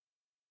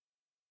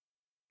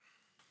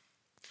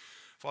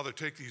Father,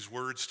 take these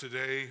words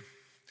today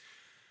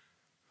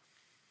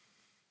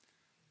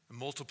and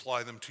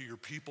multiply them to your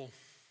people.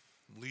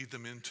 Lead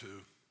them into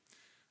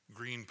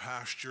green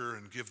pasture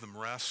and give them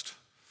rest.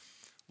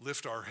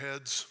 Lift our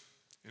heads,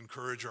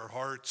 encourage our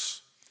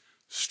hearts,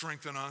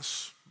 strengthen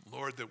us,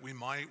 Lord, that we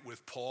might,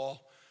 with Paul,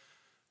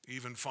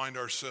 even find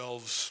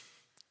ourselves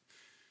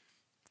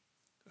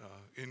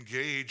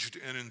engaged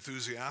and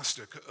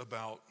enthusiastic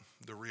about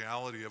the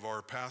reality of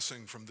our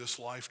passing from this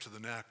life to the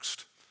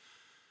next.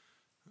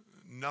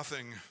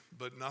 Nothing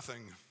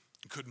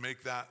could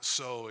make that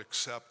so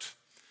except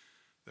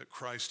that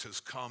Christ has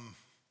come.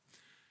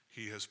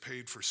 He has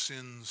paid for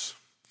sins.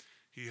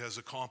 He has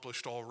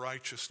accomplished all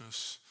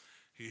righteousness.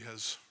 He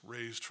has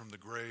raised from the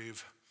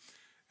grave.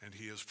 And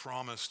he has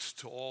promised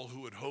to all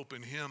who would hope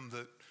in him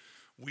that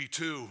we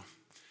too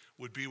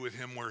would be with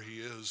him where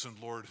he is. And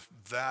Lord,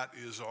 that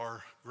is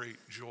our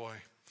great joy.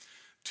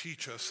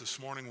 Teach us this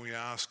morning, we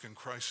ask in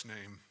Christ's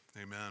name.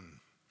 Amen.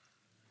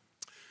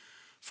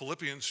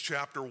 Philippians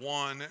chapter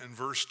 1 and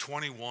verse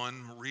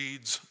 21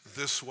 reads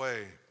this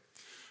way: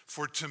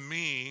 "For to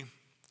me,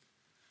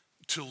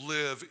 to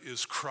live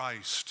is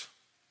Christ,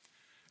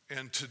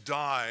 and to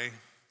die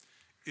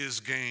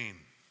is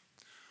gain."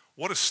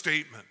 What a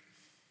statement.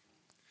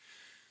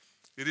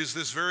 It is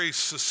this very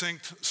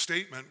succinct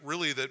statement,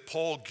 really, that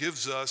Paul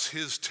gives us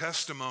his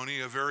testimony,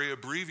 a very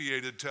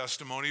abbreviated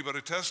testimony, but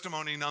a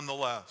testimony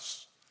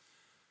nonetheless.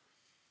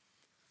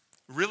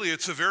 Really,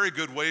 it's a very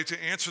good way to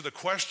answer the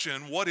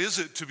question, what is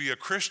it to be a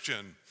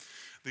Christian?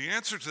 The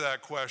answer to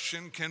that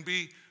question can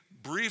be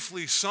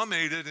briefly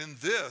summated in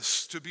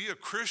this: to be a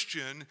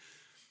Christian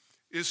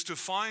is to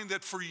find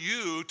that for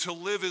you to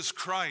live is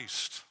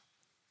Christ,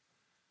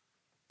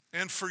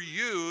 and for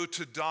you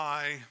to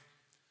die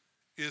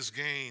is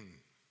gain.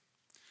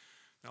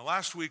 Now,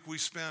 last week we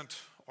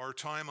spent our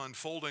time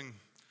unfolding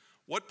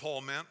what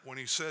Paul meant when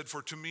he said,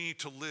 "For to me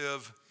to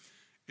live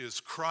is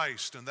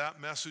Christ," and that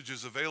message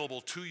is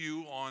available to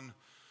you on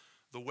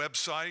the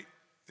website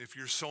if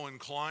you're so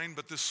inclined.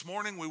 But this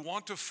morning we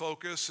want to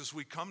focus, as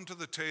we come to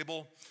the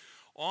table,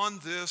 on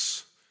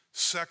this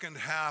second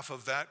half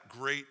of that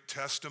great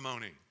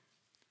testimony.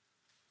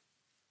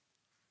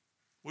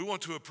 We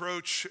want to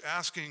approach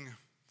asking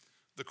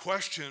the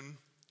question,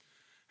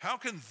 how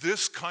can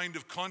this kind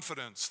of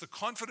confidence, the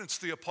confidence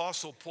the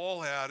Apostle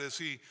Paul had as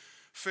he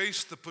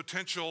faced the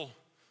potential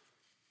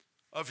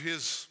of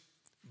his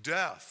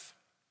death,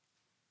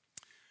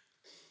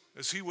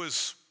 as he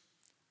was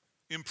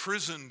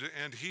imprisoned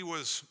and he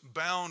was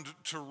bound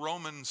to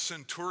Roman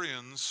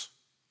centurions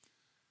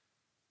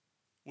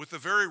with the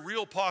very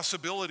real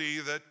possibility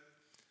that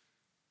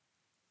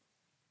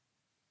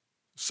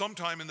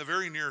sometime in the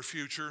very near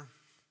future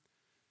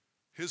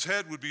his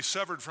head would be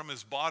severed from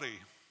his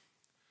body.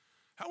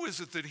 How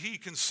is it that he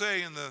can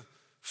say in the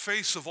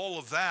face of all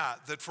of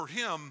that, that for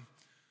him,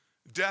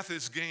 death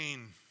is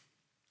gain?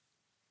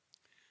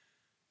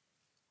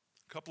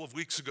 A couple of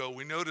weeks ago,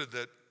 we noted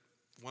that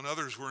when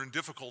others were in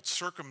difficult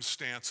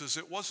circumstances,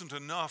 it wasn't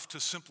enough to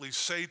simply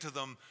say to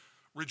them,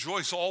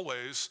 "Rejoice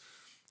always."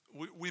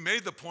 We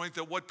made the point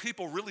that what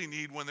people really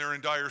need when they're in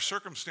dire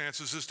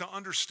circumstances is to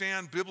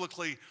understand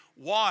biblically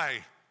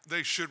why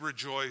they should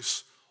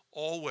rejoice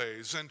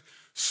always. And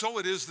so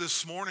it is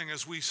this morning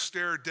as we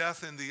stare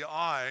death in the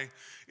eye.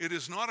 It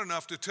is not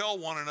enough to tell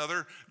one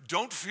another,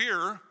 "Don't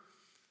fear,"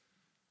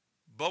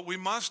 but we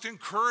must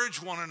encourage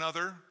one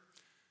another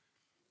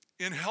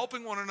in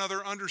helping one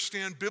another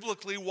understand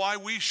biblically why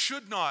we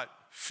should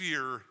not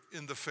fear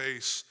in the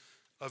face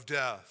of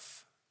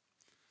death.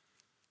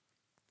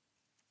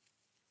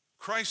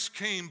 Christ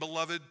came,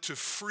 beloved, to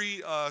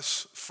free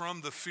us from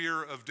the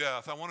fear of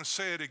death. I want to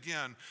say it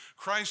again.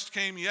 Christ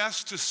came,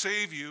 yes, to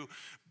save you,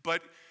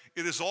 but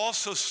it is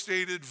also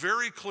stated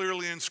very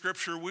clearly in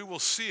Scripture, we will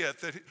see it,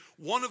 that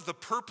one of the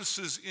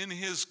purposes in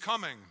his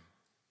coming,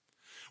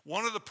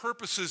 one of the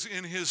purposes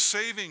in his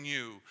saving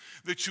you,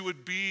 that you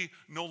would be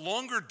no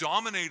longer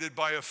dominated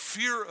by a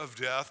fear of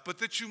death, but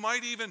that you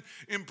might even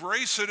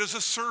embrace it as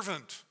a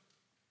servant.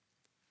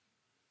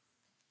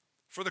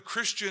 For the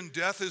Christian,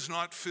 death is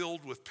not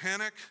filled with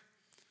panic.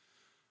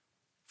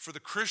 For the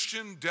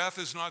Christian, death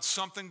is not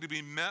something to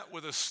be met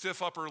with a stiff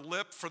upper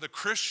lip. For the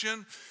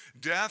Christian,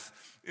 death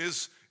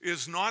is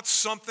not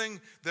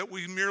something that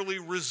we merely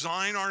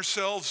resign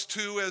ourselves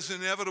to as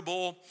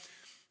inevitable.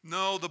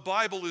 No, the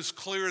Bible is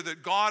clear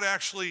that God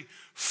actually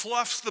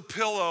fluffs the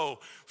pillow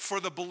for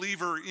the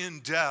believer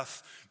in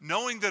death,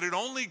 knowing that it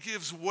only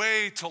gives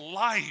way to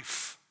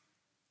life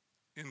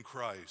in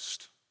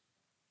Christ.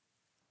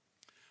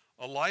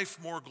 A life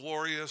more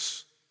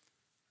glorious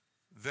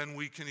than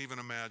we can even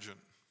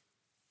imagine.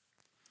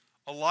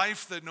 A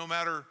life that no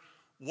matter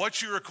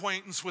what your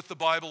acquaintance with the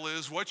Bible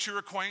is, what your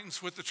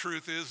acquaintance with the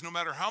truth is, no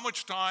matter how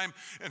much time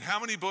and how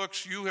many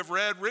books you have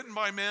read written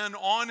by men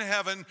on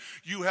heaven,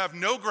 you have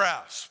no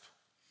grasp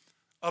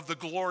of the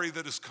glory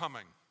that is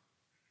coming.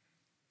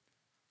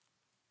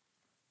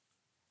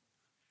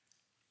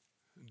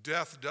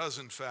 Death does,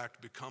 in fact,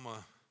 become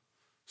a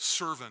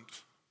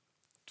servant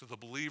to the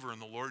believer in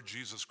the Lord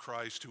Jesus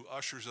Christ, who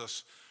ushers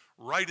us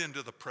right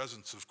into the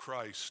presence of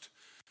Christ.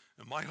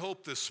 And my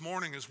hope this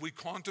morning as we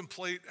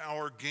contemplate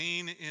our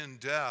gain in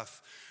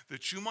death,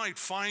 that you might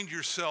find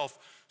yourself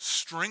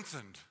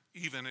strengthened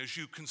even as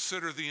you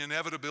consider the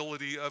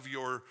inevitability of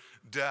your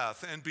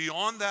death. And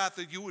beyond that,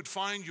 that you would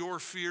find your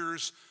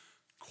fears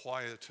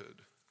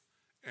quieted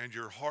and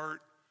your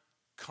heart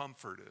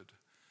comforted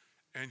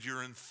and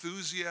your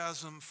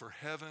enthusiasm for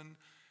heaven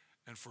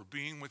and for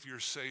being with your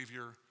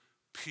Savior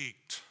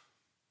piqued.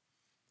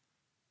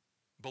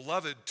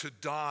 Beloved, to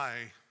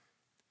die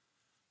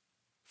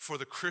for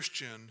the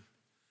Christian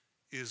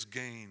is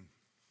gain.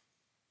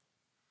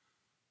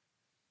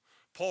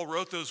 Paul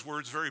wrote those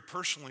words very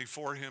personally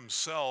for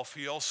himself.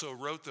 He also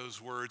wrote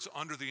those words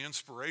under the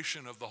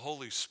inspiration of the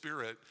Holy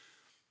Spirit.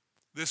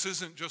 This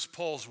isn't just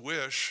Paul's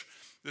wish.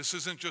 This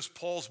isn't just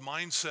Paul's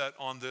mindset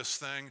on this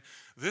thing.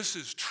 This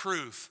is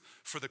truth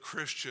for the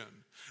Christian.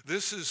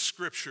 This is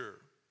Scripture.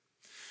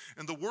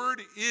 And the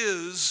word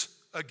is,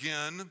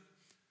 again,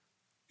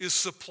 is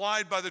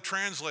supplied by the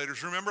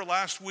translators. Remember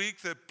last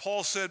week that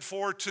Paul said,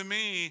 for to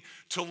me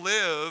to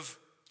live,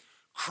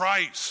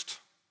 Christ.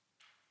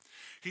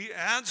 He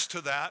adds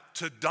to that,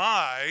 to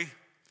die,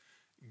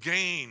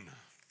 gain.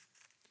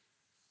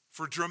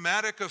 For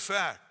dramatic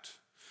effect.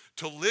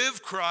 To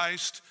live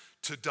Christ,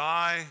 to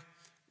die,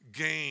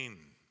 gain.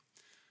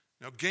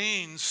 Now,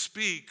 gain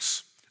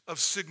speaks of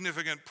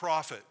significant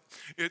profit.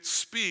 It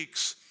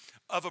speaks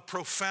of a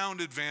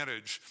profound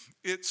advantage.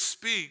 It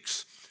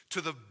speaks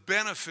to the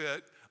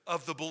benefit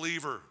of the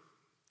believer.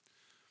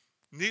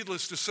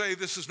 Needless to say,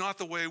 this is not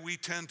the way we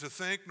tend to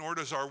think, nor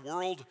does our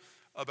world,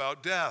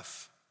 about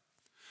death.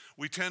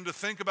 We tend to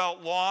think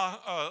about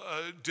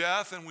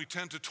death, and we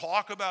tend to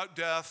talk about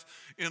death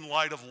in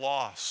light of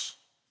loss.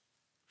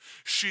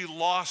 She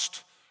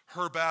lost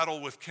her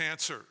battle with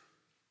cancer.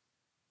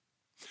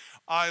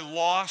 I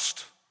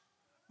lost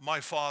my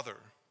father.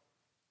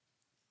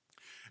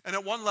 And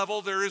at one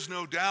level, there is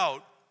no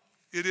doubt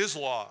it is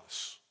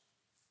loss.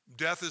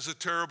 Death is a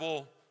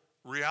terrible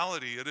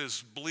reality. It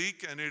is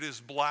bleak and it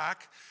is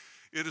black.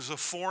 It is a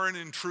foreign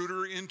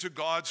intruder into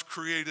God's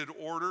created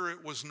order.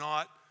 It was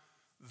not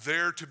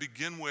there to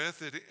begin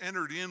with. It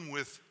entered in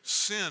with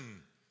sin.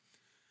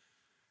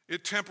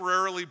 It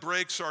temporarily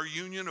breaks our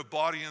union of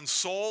body and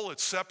soul. It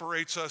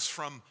separates us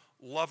from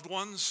loved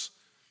ones.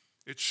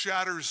 It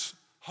shatters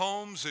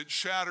homes. It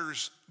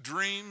shatters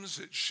dreams.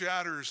 It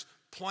shatters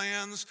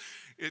plans.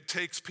 It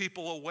takes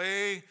people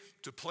away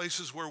to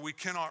places where we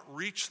cannot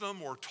reach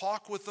them or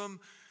talk with them.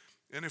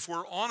 And if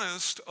we're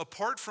honest,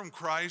 apart from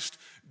Christ,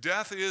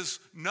 death is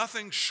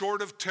nothing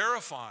short of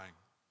terrifying.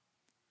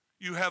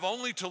 You have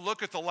only to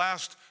look at the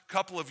last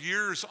couple of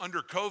years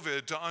under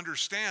COVID to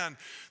understand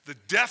the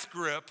death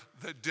grip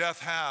that death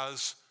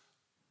has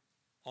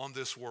on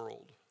this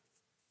world.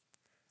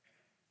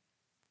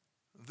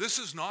 This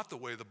is not the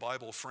way the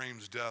Bible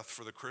frames death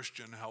for the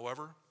Christian,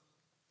 however.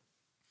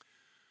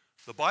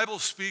 The Bible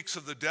speaks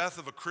of the death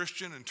of a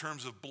Christian in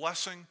terms of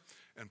blessing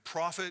and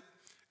profit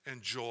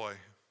and joy.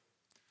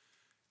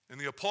 And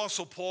the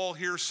Apostle Paul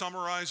here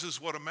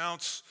summarizes what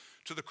amounts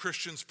to the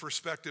Christian's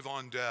perspective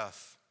on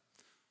death.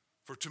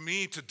 For to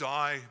me, to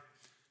die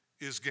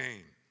is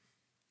gain.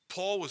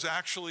 Paul was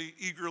actually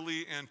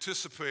eagerly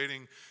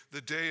anticipating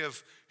the day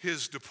of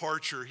his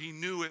departure. He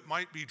knew it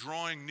might be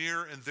drawing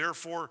near, and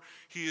therefore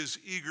he is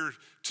eager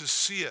to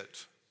see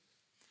it.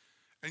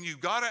 And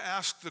you've got to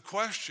ask the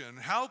question,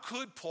 how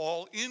could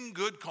Paul, in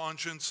good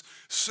conscience,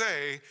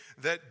 say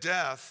that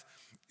death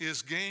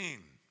is gain?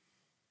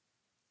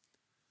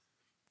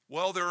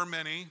 Well, there are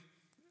many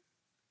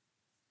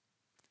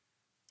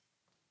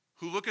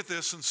who look at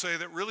this and say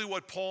that really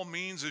what Paul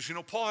means is,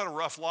 Paul had a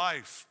rough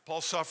life.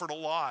 Paul suffered a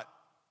lot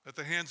at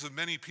the hands of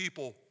many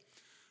people.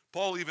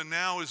 Paul even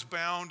now is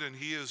bound and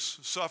he is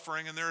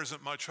suffering, and there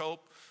isn't much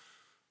hope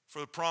for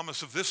the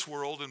promise of this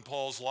world in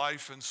Paul's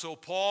life. And so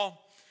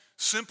Paul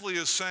simply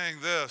is saying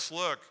this,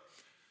 look,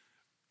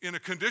 in a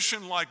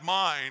condition like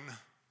mine,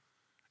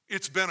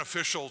 it's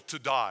beneficial to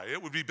die.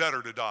 It would be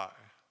better to die.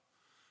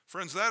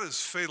 Friends, that is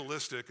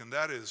fatalistic and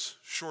that is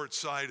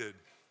short-sighted.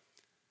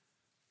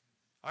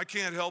 I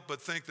can't help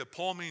but think that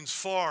Paul means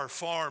far,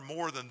 far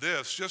more than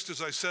this. Just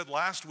as I said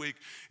last week,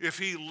 if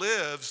he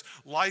lives,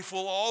 life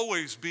will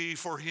always be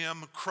for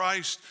him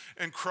Christ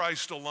and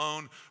Christ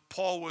alone.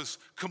 Paul was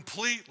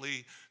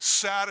completely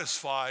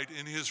satisfied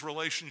in his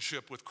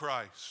relationship with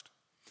Christ.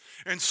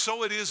 And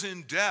so it is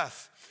in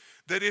death,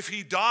 that if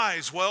he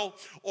dies, well,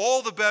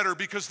 all the better,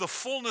 because the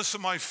fullness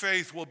of my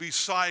faith will be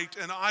sight,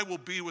 and I will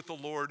be with the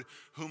Lord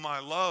whom I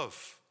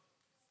love.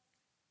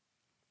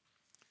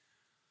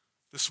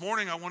 This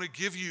morning, I want to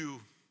give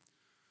you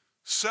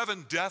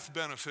 7 death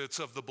benefits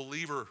of the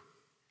believer.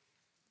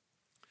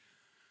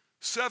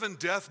 7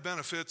 death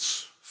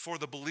benefits for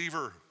the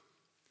believer.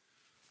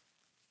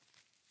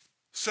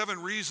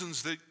 7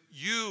 reasons that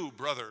you,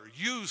 brother,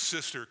 you,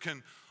 sister,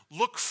 can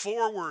look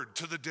forward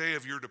to the day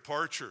of your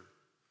departure.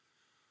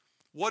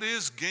 What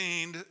is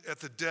gained at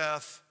the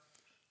death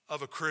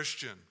of a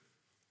Christian?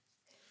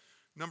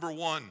 Number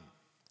 1,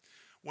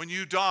 when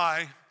you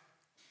die,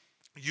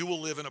 you will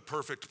live in a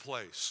perfect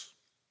place.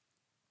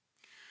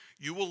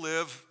 you will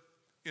live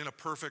in a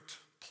perfect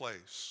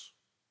place.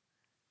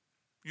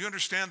 You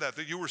understand that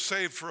you were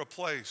saved for a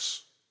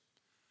place.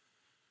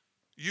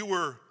 You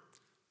were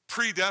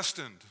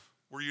predestined,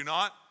 were you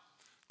not,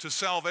 to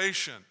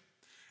salvation.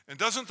 And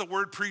doesn't the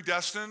word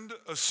predestined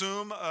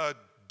assume a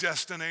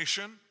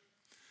destination?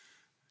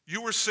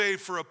 You were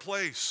saved for a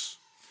place.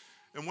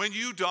 And when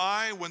you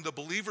die, when the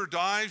believer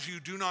dies, you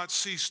do not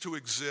cease to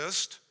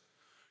exist.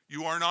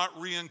 You are not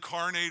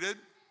reincarnated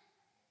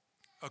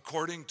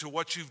according to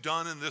what you've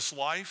done in this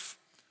life.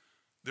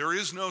 There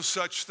is no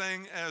such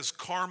thing as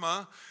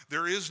karma.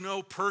 There is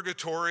no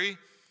purgatory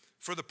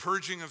for the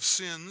purging of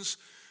sins.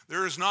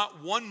 There is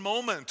not one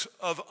moment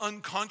of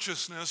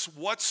unconsciousness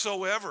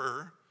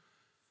whatsoever.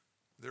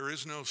 There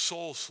is no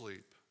soul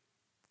sleep.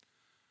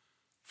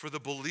 For the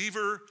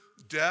believer,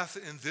 death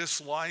in this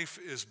life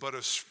is but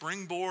a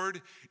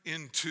springboard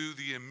into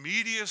the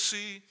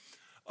immediacy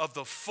of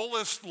the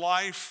fullest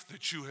life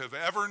that you have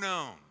ever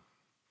known.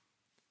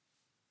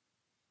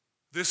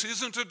 This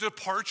isn't a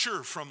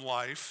departure from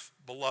life,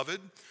 beloved,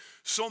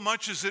 so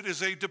much as it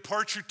is a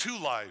departure to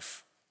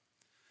life,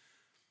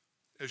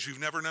 as you've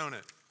never known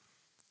it.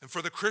 And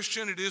for the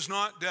Christian, it is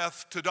not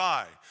death to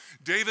die.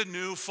 David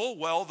knew full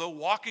well, though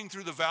walking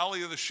through the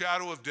valley of the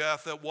shadow of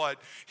death, that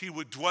what? He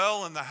would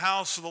dwell in the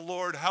house of the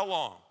Lord, how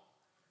long?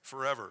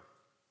 Forever.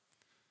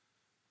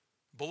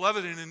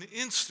 Beloved, in an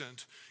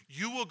instant,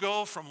 you will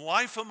go from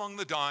life among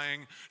the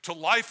dying to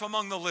life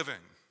among the living.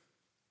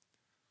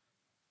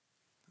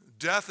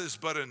 Death is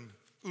but an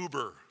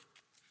Uber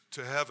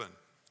to heaven,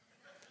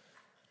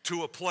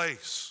 to a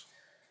place.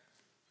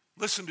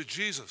 Listen to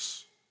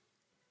Jesus.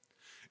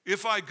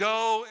 If I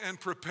go and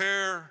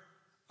prepare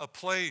a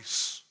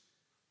place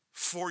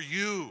for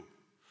you,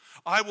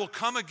 I will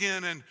come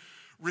again and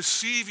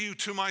receive you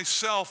to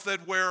myself,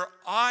 that where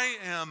I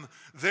am,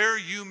 there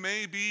you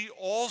may be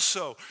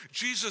also.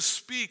 Jesus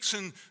speaks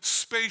in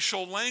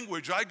spatial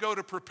language. I go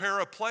to prepare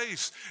a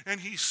place, and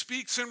he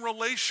speaks in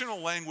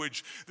relational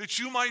language, that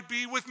you might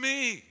be with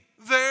me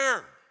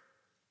there.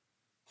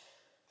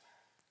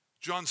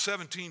 John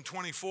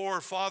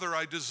 17:24, Father,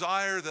 I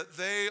desire that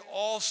they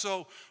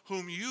also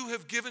whom you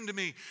have given to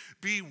me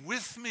be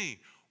with me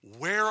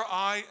where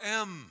I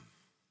am.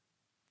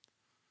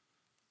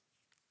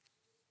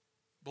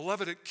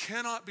 Beloved, it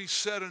cannot be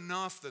said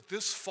enough that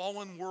this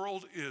fallen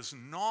world is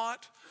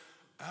not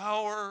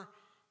our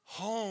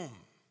home.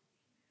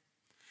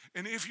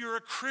 And if you're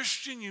a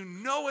Christian, you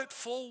know it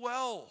full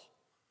well.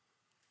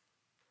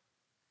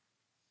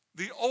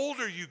 The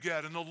older you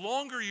get and the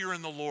longer you're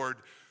in the Lord,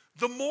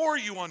 the more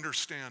you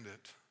understand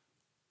it.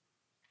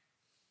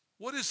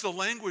 What is the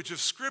language of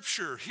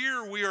Scripture?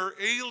 Here we are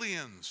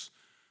aliens,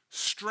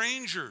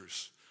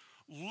 strangers,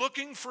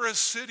 looking for a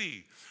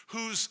city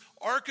whose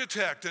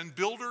architect and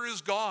builder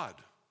is God.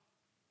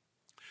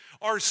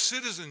 Our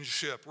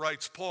citizenship,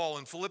 writes Paul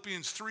in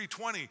Philippians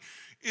 3:20,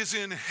 is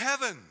in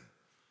heaven,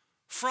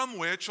 from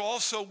which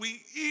also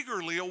we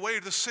eagerly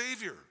await a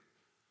Savior,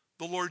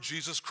 the Lord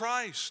Jesus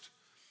Christ.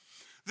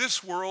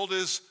 This world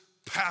is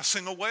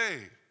passing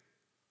away,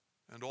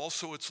 and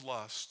also its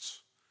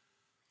lusts.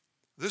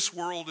 This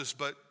world is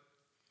but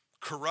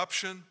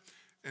corruption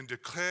and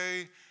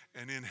decay,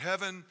 and in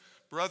heaven,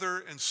 brother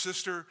and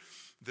sister,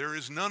 there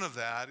is none of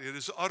that. It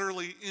is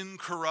utterly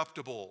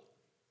incorruptible.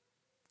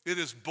 It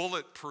is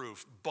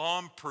bulletproof,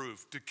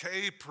 bomb-proof,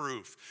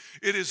 decay-proof.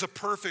 It is a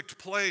perfect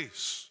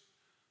place.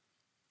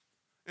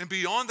 And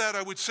beyond that,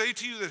 I would say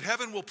to you that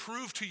heaven will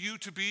prove to you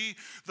to be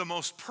the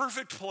most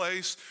perfect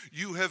place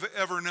you have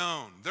ever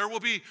known. There will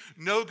be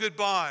no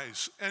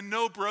goodbyes and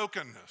no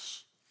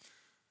brokenness.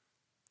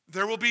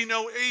 There will be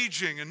no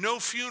aging and no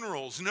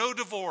funerals, no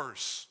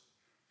divorce.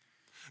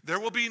 There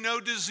will be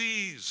no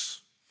disease,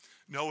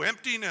 no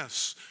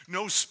emptiness,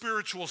 no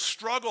spiritual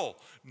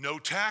struggle, no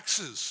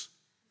taxes.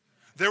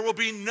 There will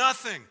be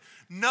nothing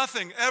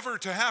ever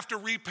to have to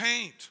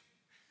repaint.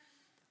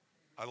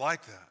 I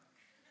like that.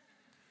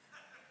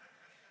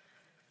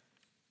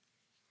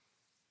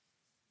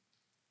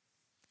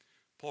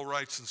 Paul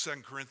writes in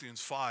 2 Corinthians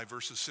 5,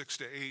 verses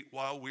 6-8,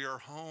 while we are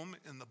home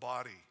in the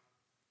body.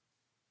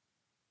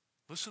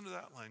 Listen to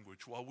that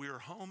language. While we are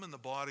home in the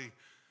body,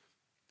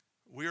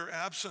 we are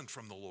absent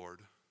from the Lord.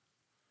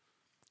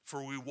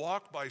 For we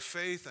walk by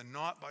faith and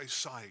not by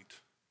sight.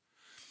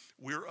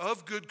 We're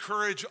of good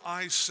courage,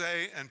 I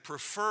say, and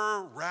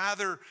prefer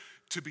rather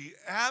to be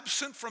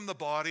absent from the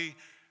body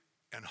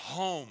and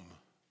home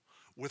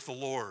with the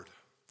Lord.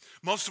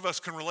 Most of us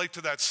can relate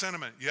to that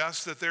sentiment,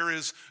 yes, that there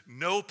is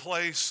no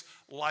place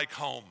like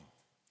home.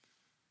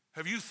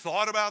 Have you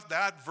thought about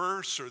that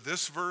verse or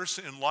this verse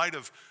in light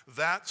of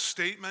that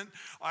statement?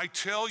 I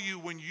tell you,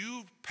 when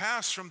you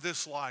pass from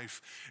this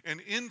life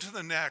and into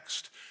the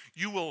next,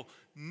 you will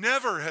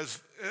never have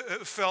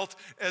felt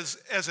as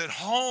at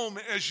home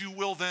as you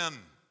will then.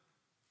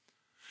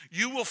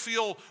 You will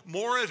feel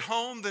more at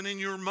home than in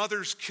your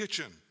mother's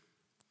kitchen.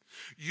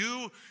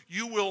 You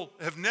will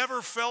have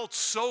never felt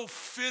so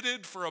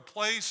fitted for a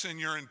place in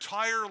your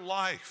entire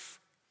life.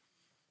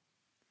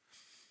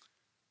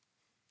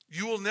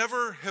 You will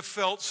never have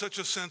felt such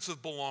a sense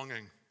of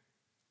belonging.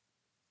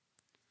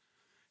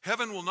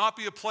 Heaven will not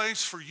be a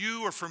place for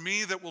you or for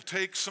me that will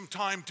take some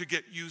time to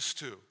get used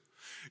to.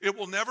 It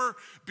will never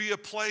be a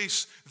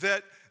place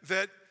that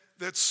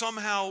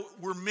somehow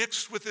we're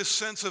mixed with this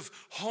sense of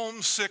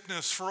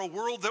homesickness for a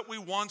world that we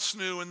once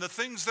knew and the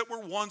things that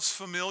were once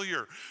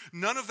familiar.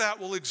 None of that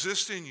will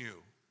exist in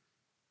you.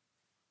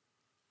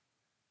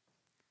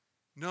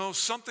 No,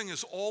 something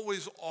is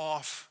always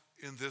off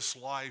in this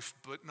life,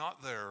 but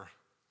not there.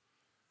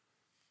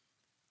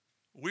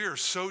 We are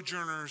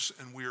sojourners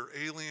and we are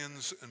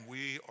aliens and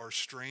we are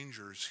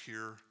strangers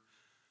here.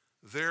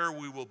 There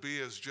we will be,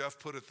 as Jeff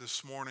put it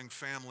this morning,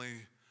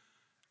 family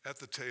at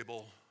the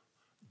table,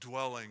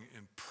 dwelling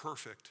in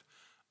perfect,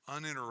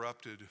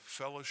 uninterrupted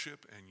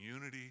fellowship and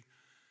unity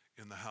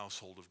in the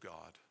household of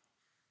God.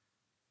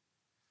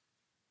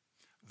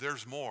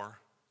 There's more.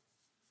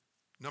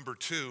 Number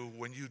 2,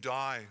 when you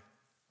die,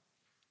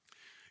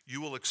 you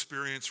will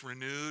experience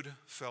renewed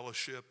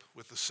fellowship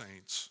with the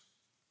saints.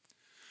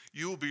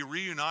 You will be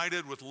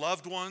reunited with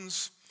loved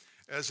ones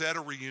as at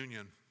a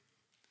reunion.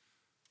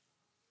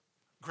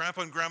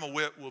 Grandpa and Grandma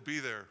Witt will be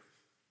there.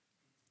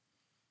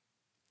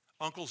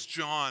 Uncles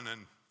John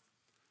and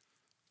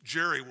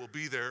Jerry will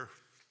be there.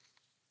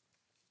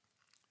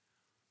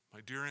 My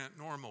dear Aunt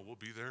Norma will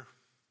be there.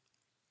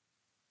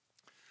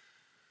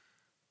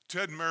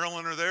 Ted and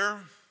Marilyn are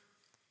there.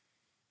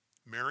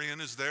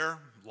 Marion is there.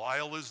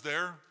 Lyle is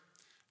there.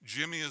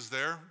 Jimmy is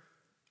there.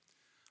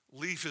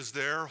 Leaf is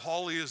there.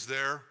 Holly is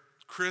there.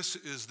 Chris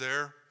is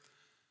there.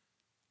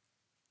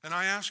 And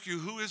I ask you,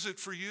 who is it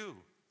for you?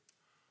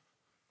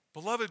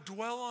 Beloved,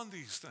 dwell on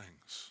these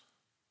things.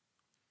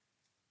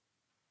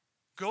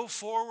 Go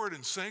forward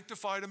in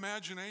sanctified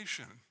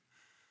imagination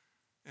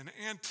and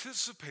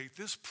anticipate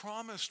this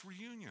promised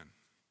reunion.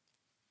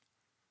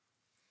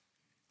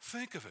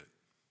 Think of it.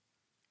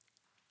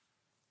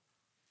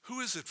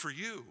 Who is it for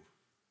you?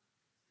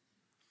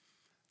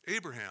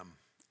 Abraham,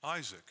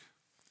 Isaac,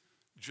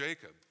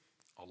 Jacob,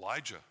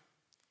 Elijah,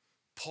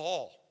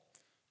 Paul,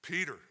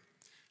 Peter,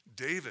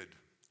 David,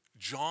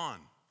 John,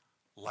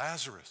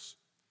 Lazarus.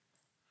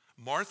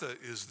 Martha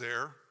is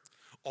there.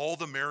 All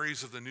the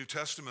Marys of the New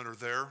Testament are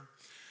there.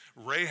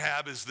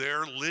 Rahab is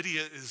there.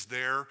 Lydia is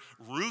there.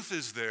 Ruth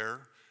is there.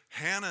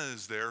 Hannah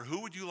is there.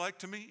 Who would you like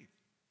to meet?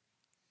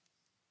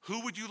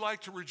 Who would you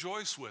like to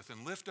rejoice with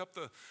and lift up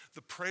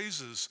the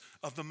praises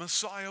of the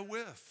Messiah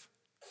with?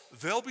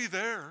 They'll be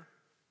there.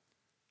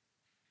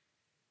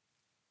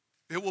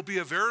 It will be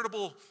a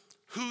veritable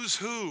who's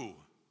who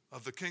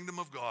of the kingdom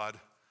of God.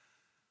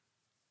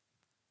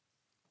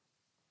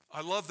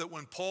 I love that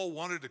when Paul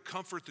wanted to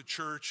comfort the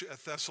church at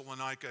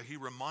Thessalonica, he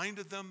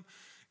reminded them,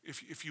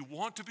 if you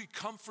want to be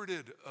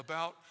comforted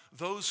about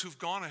those who've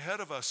gone ahead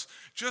of us,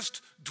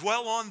 just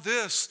dwell on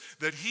this,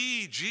 that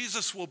he,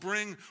 Jesus, will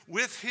bring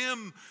with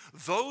him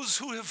those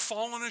who have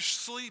fallen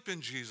asleep in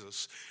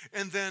Jesus.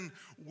 And then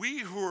we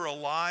who are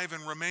alive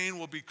and remain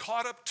will be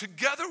caught up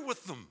together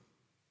with them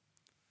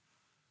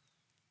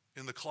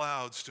in the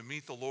clouds to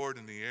meet the Lord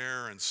in the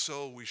air, and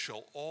so we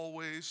shall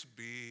always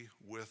be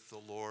with the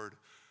Lord.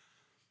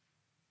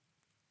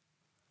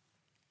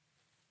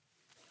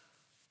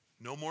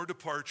 No more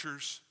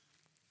departures,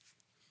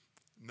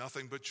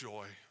 nothing but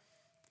joy.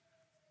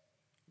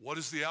 What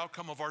is the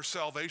outcome of our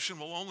salvation?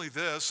 Well, only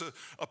this,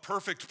 a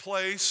perfect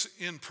place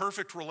in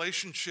perfect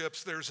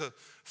relationships. There's a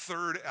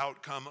third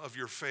outcome of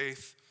your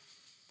faith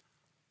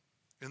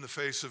in the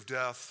face of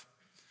death.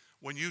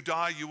 When you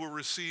die, you will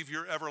receive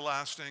your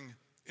everlasting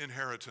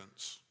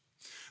inheritance.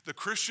 The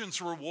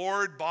Christian's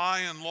reward,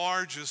 by and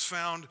large, is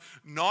found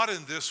not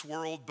in this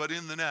world, but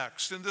in the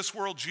next. In this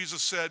world,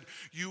 Jesus said,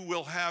 you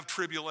will have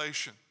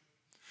tribulation.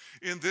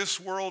 In this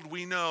world,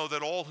 we know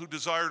that all who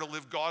desire to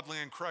live godly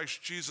in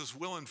Christ Jesus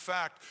will, in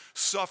fact,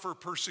 suffer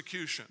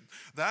persecution.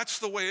 That's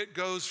the way it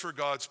goes for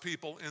God's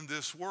people in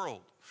this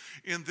world.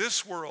 In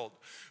this world,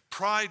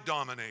 pride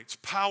dominates,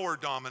 power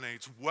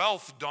dominates,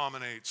 wealth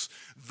dominates.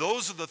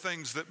 Those are the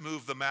things that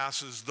move the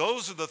masses.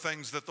 Those are the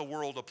things that the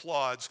world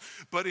applauds.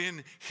 But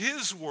in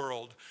his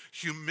world,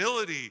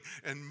 humility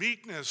and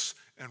meekness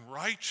and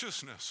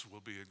righteousness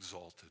will be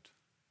exalted.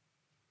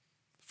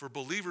 For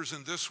believers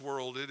in this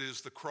world, it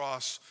is the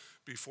cross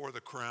before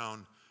the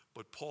crown.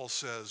 But Paul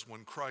says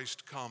when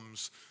Christ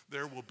comes,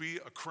 there will be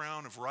a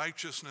crown of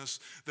righteousness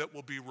that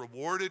will be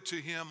rewarded to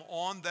him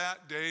on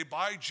that day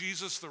by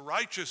Jesus, the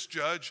righteous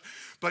judge,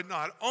 but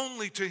not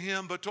only to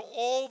him, but to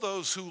all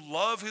those who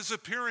love his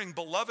appearing.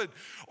 Beloved,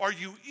 are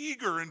you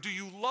eager and do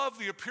you love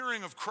the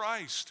appearing of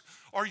Christ?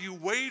 Are you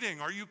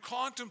waiting? Are you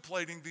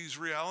contemplating these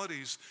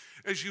realities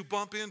as you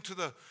bump into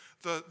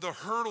the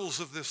hurdles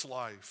of this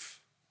life?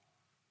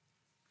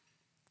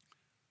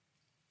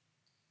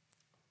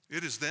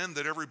 It is then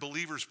that every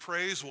believer's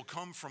praise will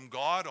come from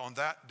God on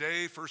that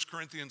day, 1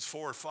 Corinthians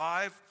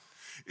 4:5.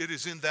 It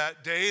is in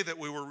that day that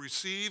we will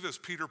receive, as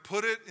Peter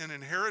put it, an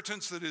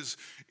inheritance that is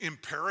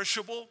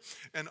imperishable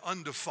and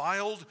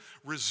undefiled,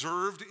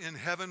 reserved in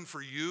heaven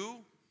for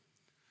you.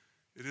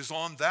 It is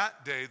on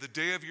that day, the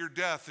day of your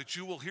death, that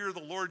you will hear the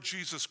Lord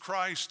Jesus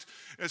Christ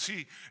as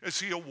he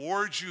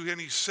awards you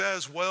and he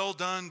says, "Well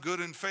done,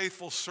 good and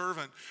faithful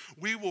servant."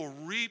 We will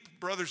reap,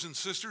 brothers and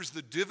sisters,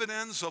 the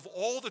dividends of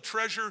all the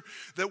treasure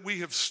that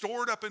we have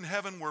stored up in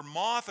heaven, where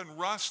moth and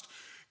rust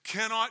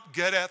cannot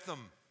get at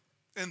them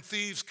and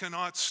thieves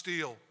cannot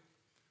steal.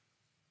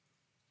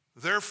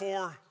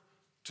 Therefore,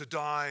 to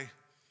die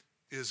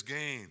is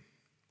gain.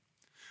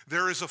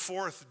 There is a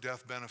fourth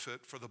death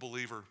benefit for the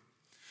believer.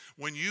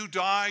 When you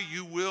die,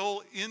 you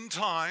will, in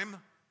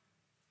time,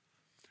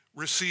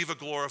 receive a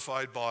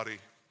glorified body.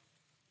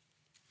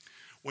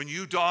 When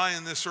you die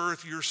in this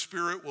earth, your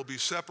spirit will be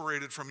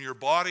separated from your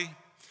body.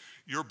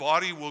 Your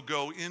body will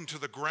go into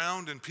the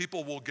ground, and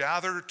people will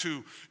gather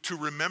to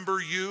remember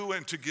you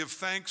and to give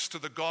thanks to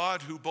the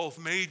God who both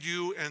made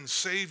you and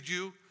saved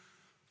you.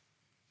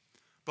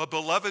 But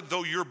beloved,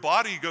 though your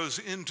body goes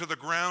into the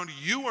ground,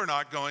 you are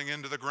not going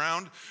into the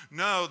ground.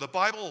 No, the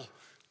Bible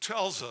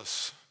tells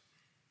us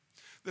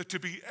that to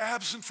be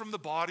absent from the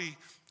body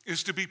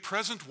is to be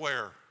present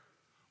where?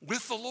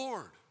 With the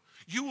Lord.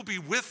 You will be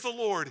with the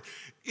Lord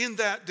in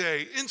that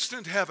day,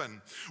 instant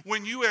heaven.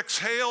 When you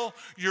exhale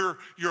your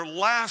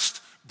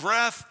last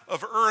breath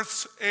of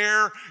earth's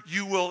air,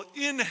 you will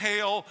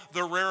inhale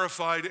the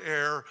rarefied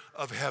air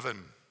of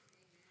heaven.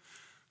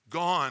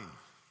 Gone,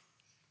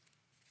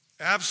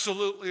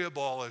 absolutely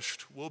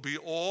abolished, will be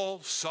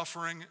all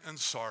suffering and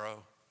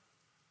sorrow.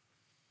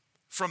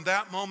 From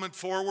that moment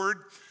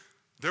forward,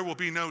 there will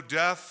be no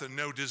death and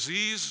no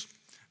disease,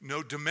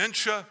 no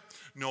dementia,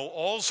 no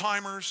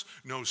Alzheimer's,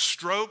 no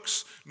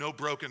strokes, no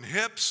broken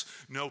hips,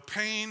 no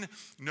pain,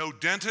 no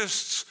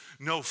dentists,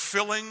 no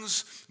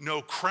fillings,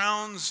 no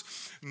crowns,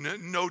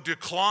 no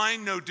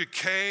decline, no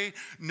decay,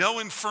 no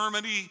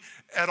infirmity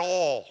at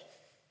all.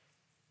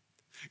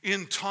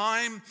 In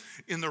time,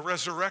 in the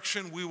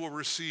resurrection, we will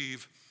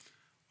receive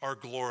our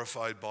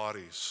glorified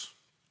bodies.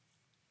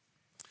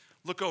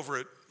 Look over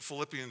at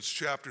Philippians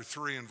chapter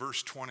 3 and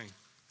verse 20.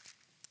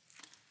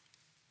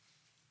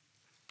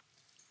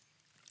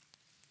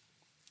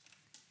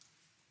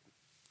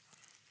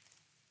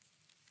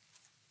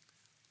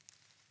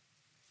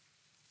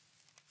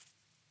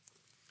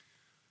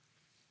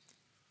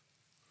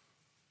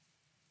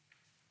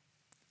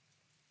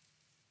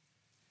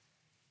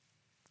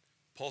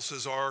 Paul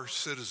says, our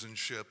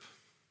citizenship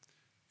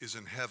is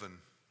in heaven,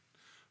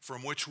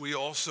 from which we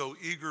also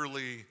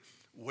eagerly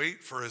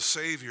wait for a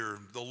Savior,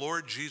 the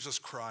Lord Jesus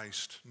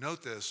Christ.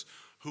 Note this,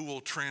 who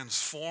will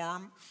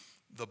transform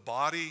the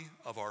body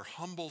of our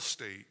humble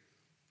state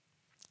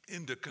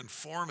into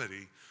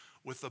conformity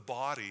with the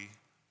body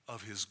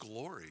of his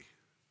glory,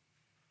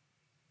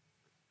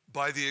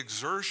 by the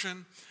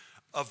exertion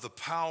of the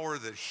power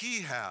that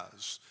he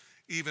has,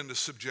 even to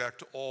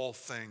subject all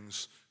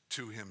things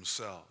to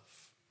himself.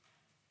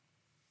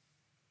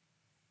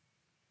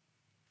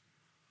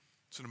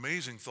 It's an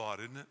amazing thought,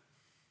 isn't it?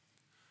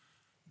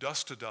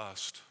 Dust to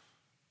dust.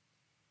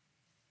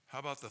 How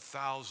about the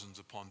thousands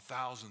upon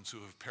thousands who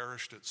have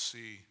perished at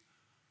sea?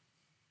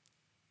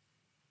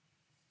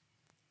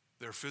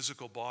 Their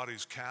physical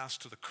bodies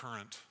cast to the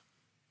current.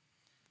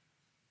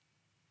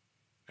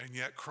 And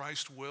yet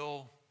Christ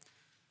will,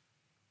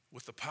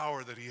 with the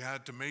power that he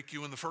had to make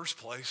you in the first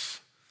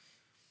place,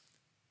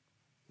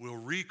 will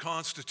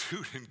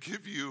reconstitute and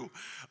give you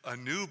a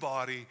new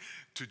body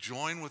to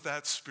join with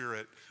that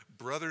spirit.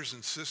 Brothers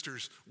and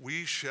sisters,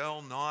 we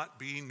shall not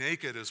be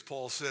naked, as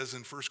Paul says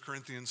in 1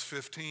 Corinthians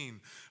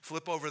 15.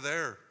 Flip over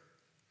there.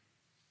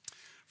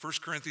 1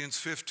 Corinthians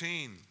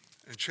 15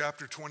 and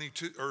chapter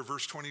 22, or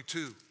verse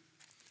 22.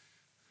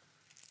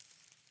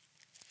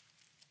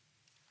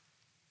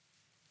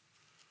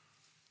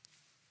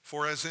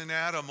 For as in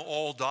Adam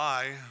all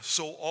die,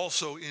 so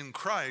also in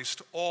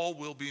Christ all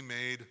will be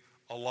made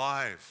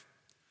alive,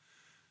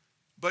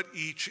 but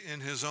each in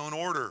his own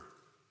order.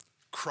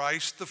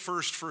 Christ the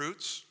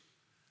firstfruits,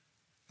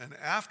 and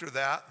after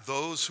that,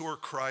 those who are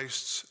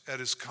Christ's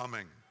at his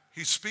coming.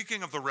 He's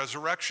speaking of the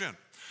resurrection.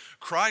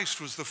 Christ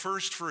was the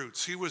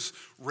firstfruits. He was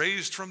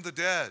raised from the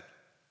dead.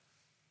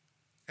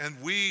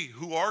 And we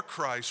who are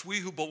Christ, we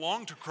who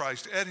belong to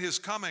Christ at his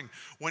coming,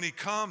 when he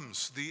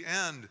comes, the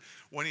end,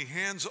 when he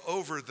hands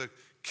over the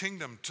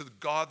kingdom to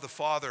God the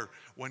Father,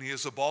 when he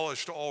has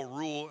abolished all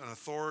rule and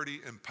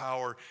authority and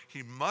power,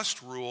 he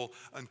must rule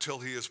until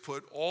he has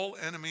put all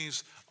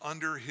enemies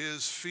under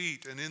his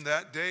feet. And in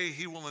that day,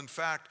 he will in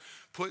fact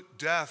put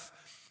death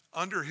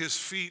under his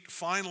feet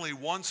finally,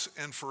 once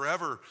and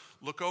forever.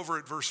 Look over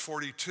at verse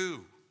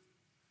 42.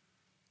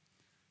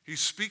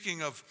 He's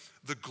speaking of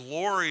the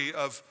glory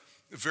of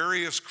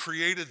various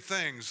created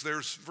things.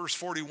 There's verse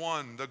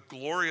 41, the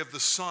glory of the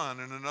sun,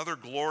 and another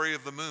glory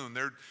of the moon.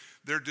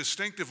 They're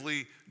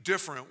distinctively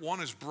different. One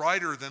is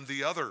brighter than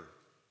the other.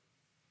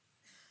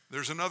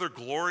 There's another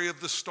glory of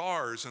the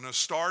stars, and a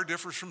star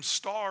differs from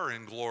star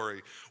in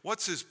glory.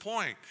 What's his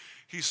point?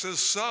 He says,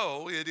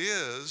 so it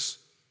is,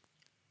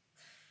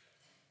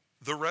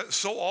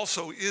 so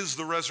also is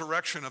the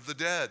resurrection of the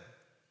dead.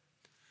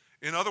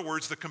 In other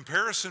words, the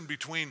comparison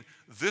between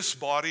this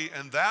body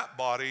and that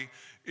body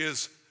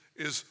is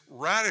is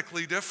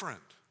radically different.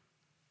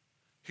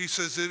 He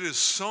says it is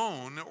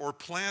sown or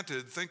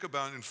planted, think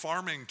about in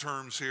farming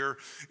terms here,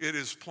 it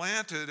is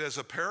planted as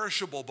a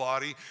perishable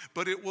body,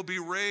 but it will be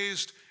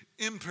raised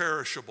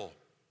imperishable.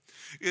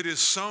 It is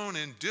sown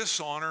in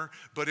dishonor,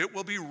 but it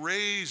will be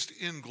raised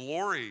in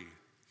glory.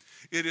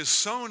 It is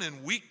sown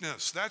in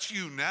weakness, that's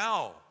you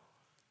now,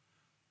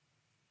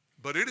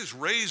 but it is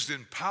raised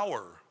in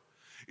power.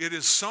 It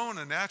is sown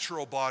a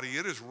natural body,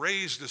 it is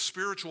raised a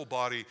spiritual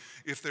body.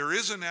 If there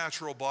is a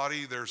natural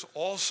body, there's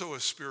also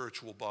a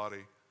spiritual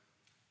body.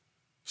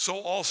 So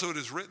also it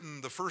is written,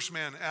 the first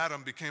man,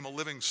 Adam, became a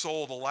living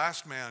soul. The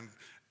last man,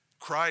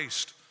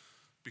 Christ,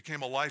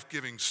 became a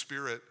life-giving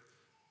spirit.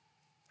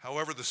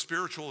 However, the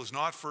spiritual is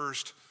not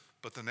first,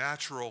 but the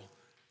natural,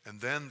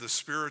 and then the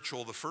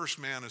spiritual. The first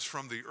man is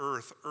from the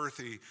earth,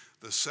 earthy.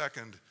 The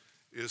second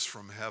is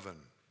from heaven.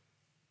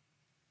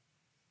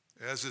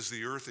 As is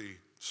the earthy,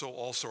 so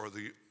also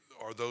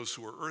are those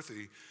who are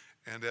earthy,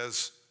 and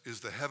as is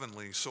the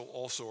heavenly, so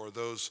also are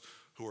those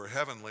who are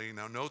heavenly.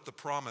 Now note the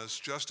promise,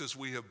 just as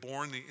we have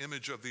borne the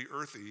image of the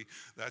earthy,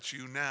 that's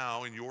you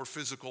now in your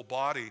physical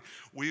body,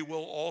 we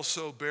will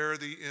also bear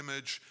the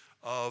image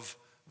of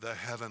the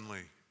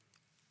heavenly.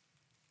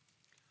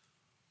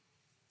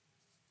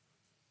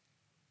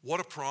 What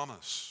a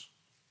promise.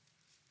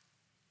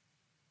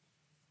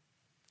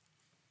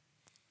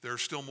 There are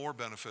still more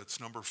benefits.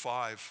 Number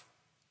 5,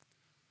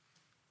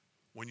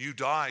 when you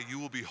die, you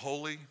will be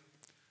holy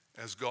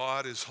as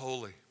God is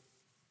holy.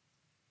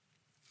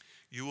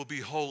 You will be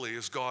holy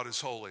as God is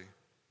holy.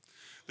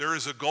 There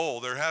is a goal.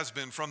 There has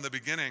been from the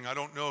beginning. I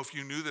don't know if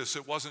you knew this.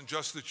 It wasn't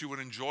just that you would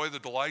enjoy the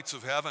delights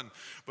of heaven,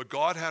 but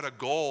God had a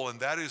goal,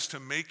 and that is to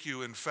make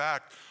you, in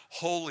fact,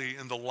 holy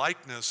in the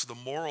likeness, the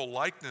moral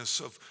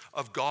likeness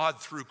of God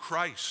through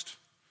Christ.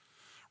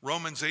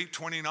 Romans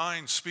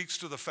 8:29 speaks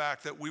to the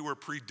fact that we were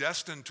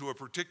predestined to a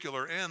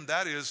particular end,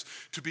 that is,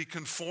 to be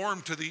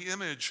conformed to the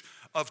image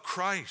of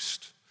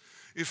Christ.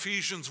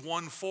 Ephesians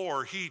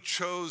 1:4, he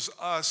chose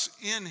us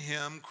in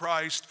him,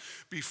 Christ,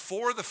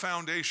 before the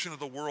foundation of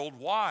the world.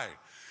 Why?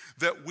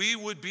 That we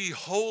would be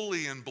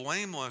holy and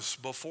blameless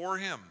before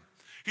him.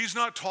 He's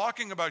not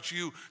talking about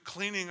you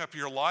cleaning up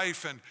your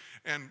life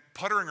and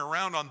puttering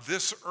around on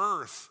this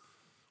earth,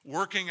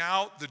 working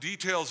out the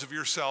details of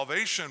your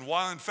salvation.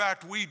 While in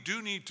fact we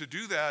do need to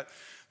do that,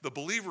 the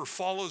believer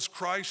follows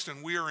Christ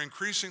and we are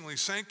increasingly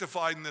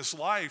sanctified in this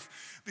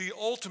life. The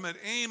ultimate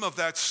aim of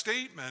that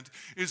statement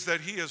is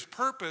that he has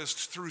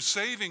purposed through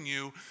saving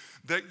you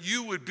that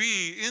you would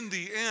be in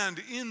the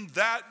end, in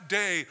that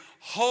day,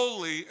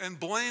 holy and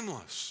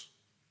blameless.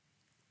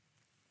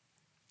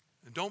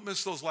 And don't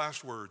miss those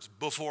last words,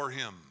 before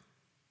him.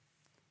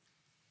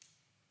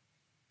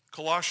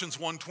 Colossians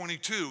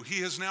 1:22, he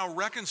has now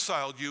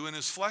reconciled you in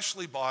his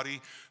fleshly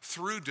body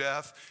through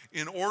death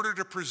in order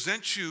to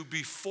present you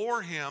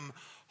before him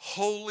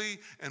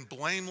holy and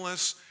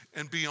blameless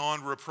and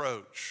beyond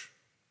reproach.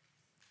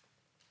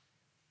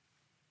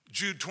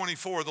 Jude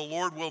 24, the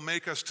Lord will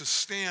make us to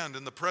stand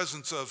in the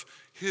presence of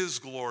his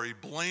glory,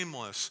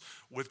 blameless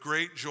with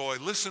great joy.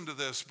 Listen to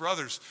this,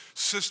 brothers,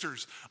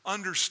 sisters,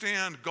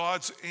 understand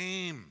God's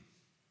aim.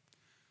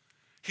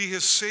 He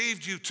has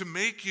saved you to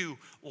make you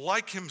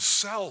like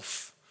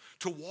himself,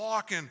 to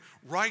walk in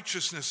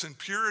righteousness and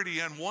purity,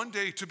 and one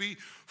day to be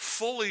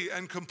fully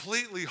and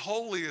completely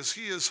holy as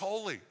he is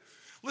holy.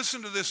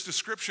 Listen to this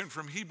description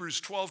from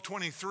Hebrews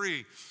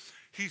 12:23.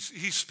 He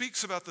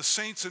speaks about the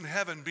saints in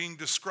heaven being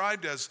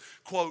described as,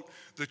 quote,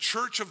 the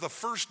church of the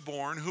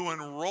firstborn who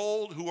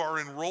are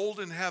enrolled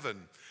in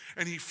heaven.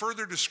 And he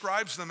further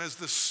describes them as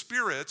the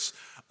spirits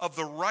of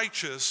the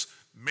righteous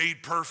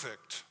made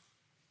perfect.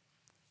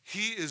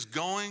 He is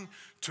going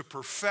to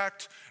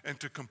perfect and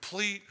to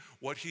complete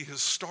what he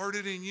has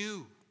started in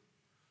you.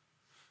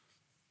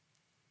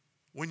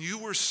 When you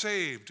were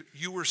saved,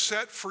 you were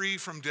set free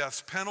from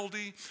death's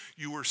penalty.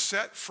 You were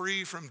set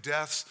free from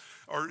death's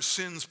or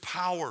sin's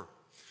power.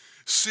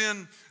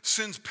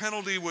 Sin's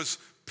penalty was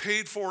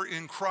paid for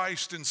in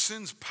Christ, and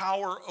sin's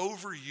power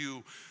over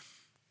you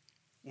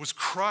was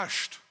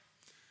crushed.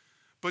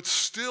 But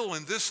still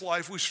in this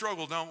life we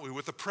struggle, don't we,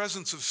 with the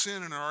presence of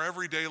sin in our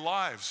everyday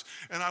lives.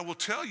 And I will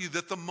tell you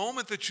that the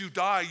moment that you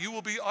die, you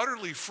will be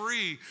utterly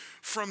free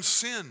from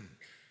sin.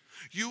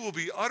 You will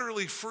be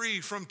utterly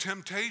free from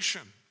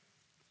temptation.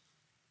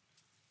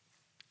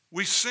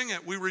 We sing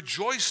it, we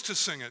rejoice to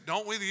sing it,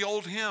 don't we? The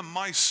old hymn,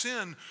 my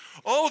sin,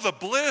 oh, the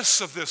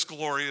bliss of this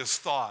glorious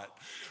thought.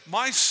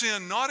 My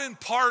sin, not in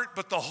part,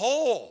 but the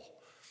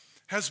whole,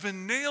 has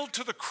been nailed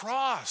to the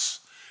cross,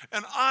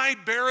 and I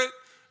bear it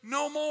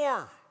no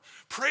more.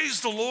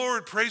 Praise the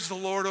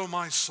Lord, O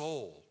my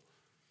soul.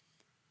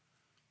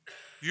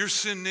 Your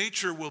sin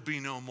nature will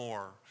be no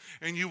more,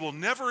 and you will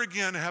never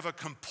again have a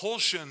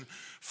compulsion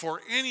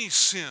for any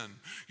sin.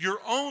 Your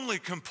only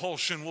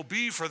compulsion will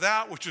be for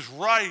that which is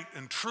right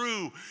and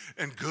true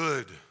and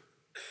good.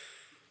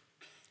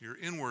 Your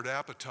inward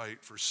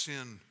appetite for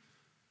sin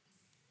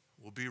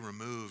will will be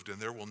removed, and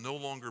there will no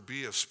longer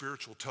be a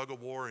spiritual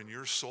tug-of-war in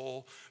your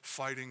soul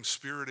fighting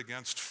spirit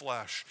against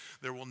flesh.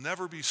 There will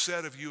never be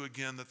said of you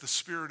again that the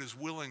spirit is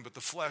willing, but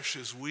the flesh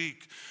is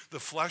weak. The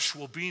flesh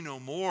will be no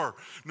more.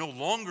 No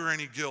longer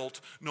any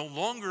guilt, no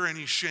longer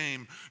any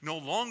shame, no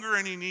longer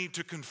any need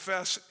to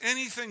confess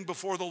anything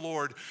before the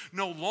Lord,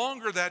 no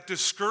longer that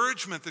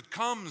discouragement that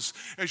comes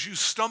as you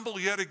stumble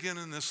yet again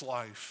in this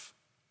life.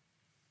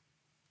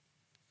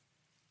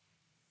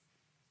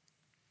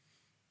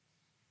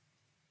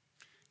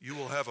 You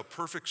will have a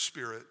perfect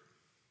spirit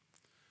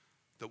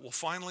that will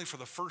finally, for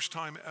the first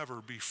time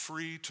ever, be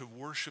free to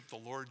worship the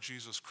Lord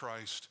Jesus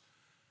Christ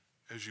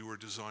as you were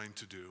designed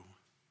to do,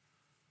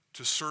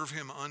 to serve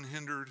him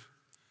unhindered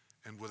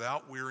and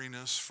without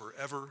weariness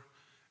forever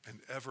and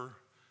ever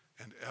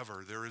and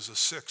ever. There is a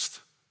sixth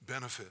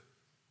benefit.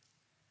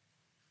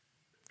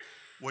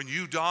 When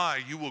you die,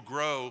 you will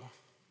grow,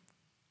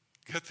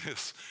 get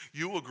this,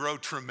 you will grow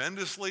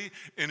tremendously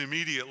and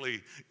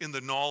immediately in the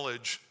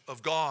knowledge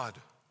of God.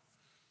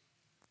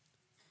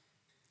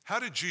 How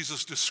did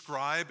Jesus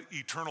describe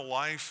eternal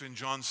life in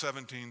John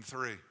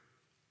 17:3?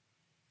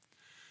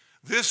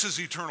 This is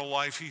eternal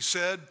life, he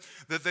said,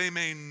 that they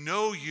may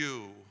know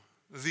you,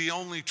 the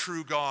only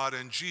true God,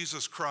 and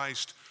Jesus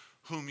Christ,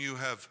 whom you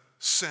have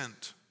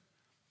sent.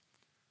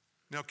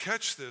 Now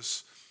catch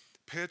this,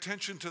 pay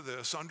attention to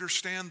this,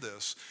 understand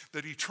this,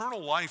 that eternal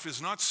life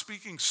is not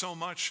speaking so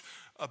much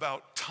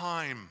about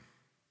time.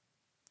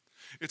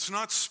 It's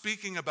not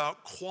speaking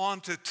about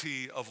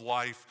quantity of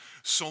life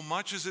so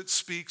much as it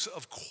speaks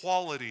of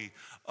quality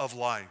of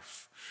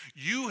life.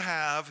 You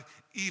have,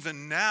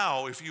 even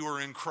now, if you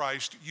are in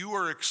Christ, you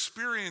are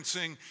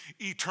experiencing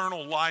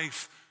eternal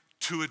life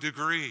to a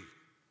degree.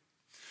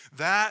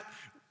 That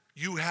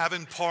you have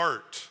in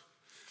part.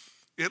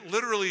 It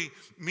literally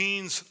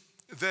means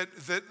that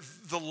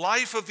the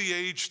life of the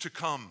age to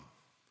come.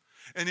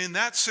 And in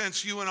that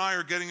sense, you and I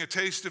are getting a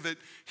taste of it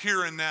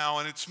here and now,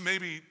 and it's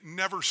maybe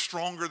never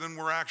stronger than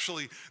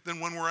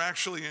when we're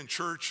actually in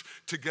church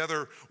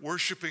together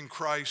worshiping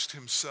Christ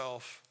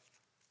himself.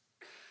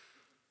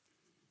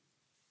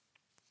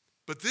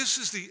 But this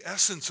is the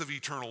essence of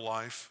eternal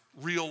life,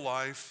 real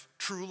life,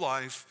 true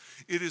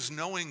life. It is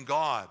knowing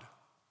God.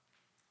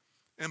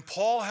 And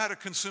Paul had a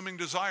consuming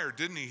desire,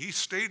 didn't he? He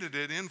stated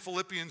it in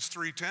Philippians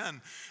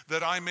 3:10,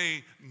 that I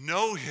may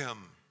know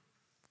him.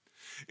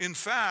 In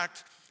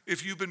fact,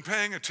 if you've been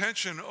paying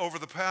attention over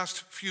the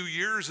past few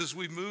years as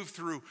we move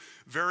through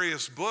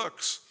various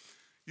books,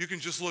 you can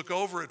just look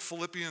over at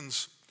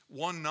Philippians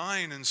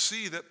 1:9 and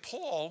see that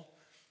Paul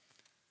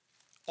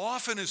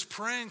often is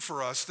praying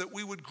for us that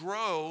we would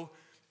grow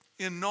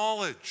in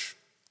knowledge.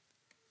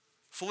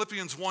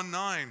 Philippians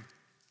 1:9,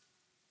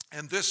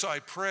 and this I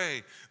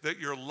pray, that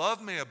your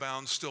love may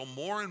abound still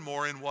more and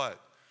more in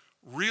what?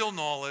 Real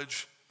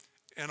knowledge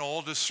and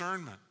all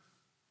discernment.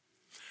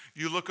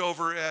 You look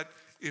over at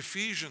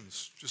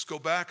Ephesians, just go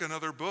back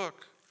another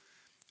book,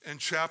 and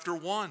chapter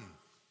 1.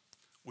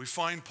 We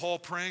find Paul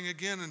praying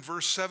again in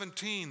verse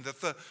 17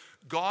 that the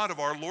God of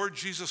our Lord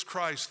Jesus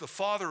Christ, the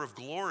Father of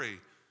glory,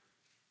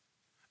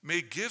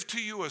 may give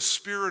to you a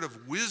spirit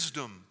of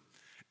wisdom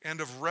and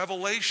of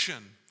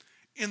revelation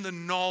in the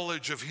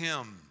knowledge of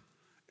him,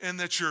 and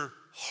that your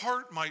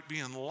heart might be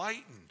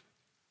enlightened.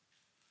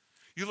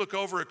 You look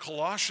over at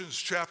Colossians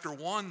chapter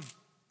 1,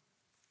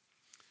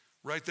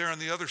 right there on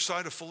the other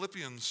side of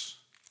Philippians.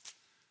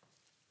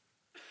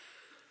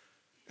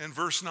 And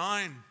verse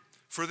 9,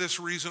 for this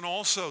reason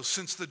also,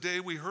 since the day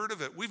we heard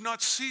of it, we've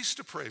not ceased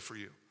to pray for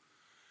you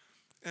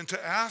and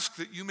to ask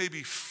that you may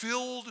be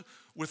filled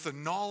with the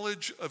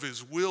knowledge of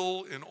his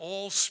will in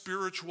all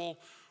spiritual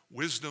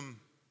wisdom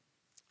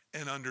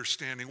and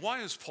understanding.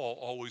 Why is Paul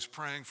always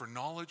praying for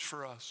knowledge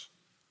for us?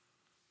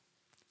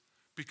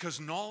 Because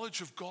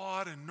knowledge of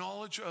God and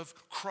knowledge of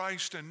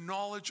Christ and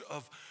knowledge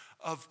of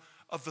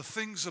the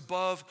things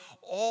above,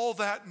 all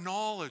that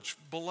knowledge,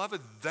 beloved,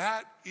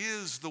 that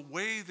is the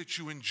way that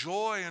you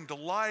enjoy and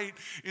delight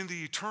in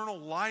the eternal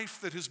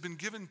life that has been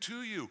given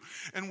to you.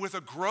 And with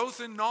a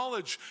growth in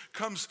knowledge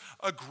comes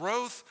a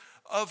growth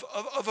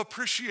of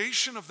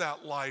appreciation of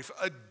that life,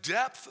 a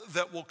depth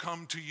that will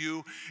come to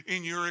you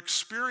in your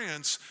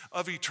experience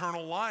of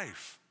eternal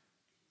life.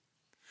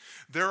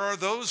 There are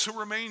those who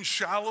remain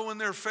shallow in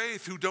their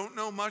faith, who don't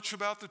know much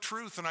about the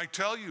truth. And I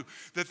tell you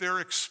that their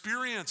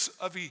experience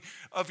of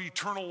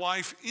eternal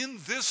life in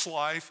this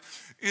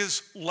life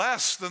is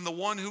less than the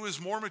one who is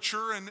more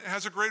mature and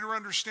has a greater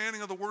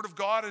understanding of the Word of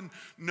God and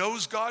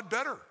knows God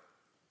better.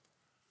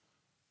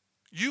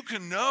 You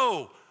can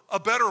know a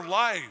better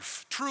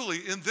life, truly,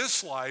 in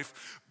this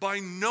life by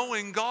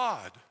knowing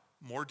God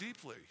more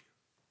deeply.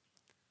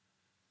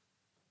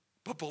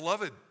 But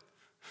beloved,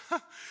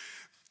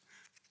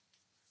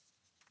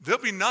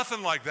 there'll be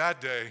nothing like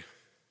that day.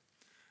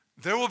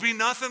 There will be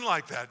nothing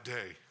like that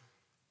day.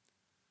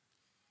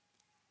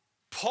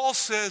 Paul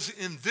says,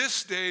 in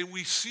this day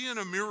we see in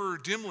a mirror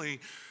dimly,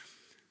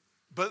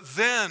 but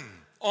then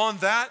on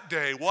that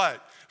day,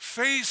 what?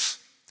 Face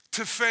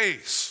to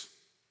face.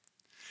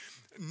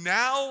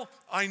 Now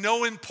I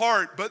know in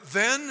part, but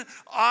then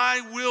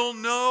I will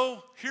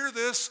know, hear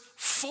this,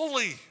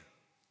 fully,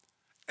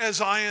 as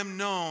I am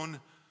known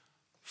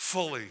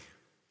fully.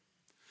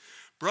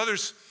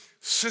 Brothers,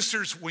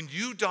 sisters, when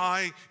you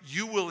die,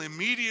 you will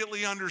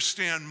immediately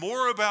understand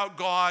more about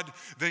God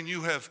than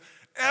you have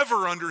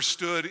ever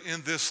understood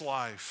in this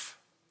life.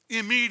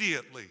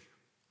 Immediately.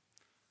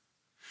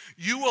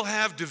 You will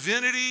have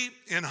divinity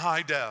in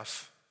high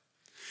def.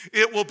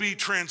 It will be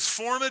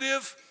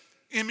transformative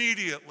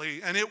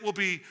immediately, and it will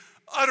be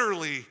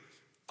utterly,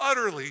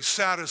 utterly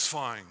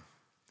satisfying.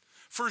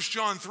 1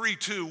 John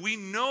 3:2, we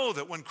know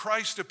that when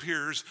Christ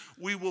appears,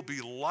 we will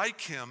be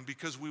like him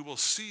because we will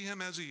see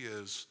him as he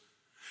is.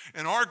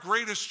 And our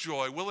greatest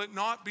joy, will it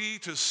not be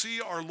to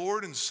see our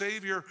Lord and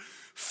Savior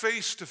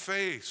face to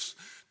face,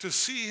 to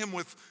see him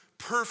with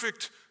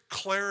perfect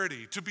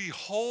clarity, to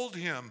behold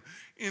him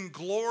in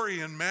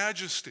glory and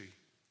majesty?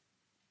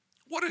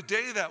 What a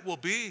day that will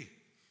be.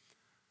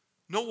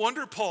 No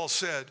wonder Paul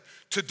said,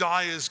 to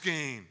die is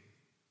gain.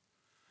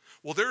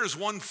 Well, there is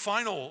one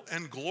final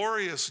and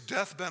glorious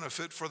death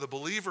benefit for the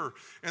believer,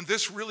 and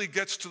this really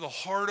gets to the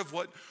heart of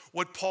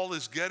what Paul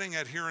is getting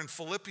at here in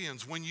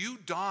Philippians. When you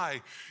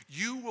die,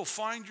 you will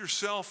find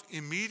yourself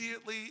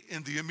immediately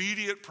in the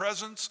immediate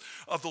presence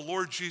of the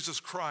Lord Jesus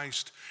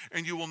Christ,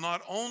 and you will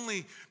not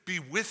only be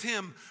with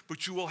him,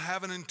 but you will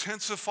have an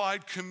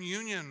intensified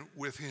communion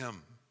with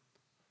him.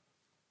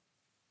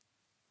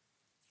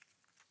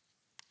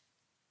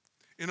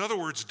 In other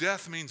words,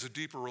 death means a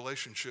deeper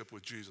relationship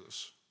with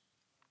Jesus.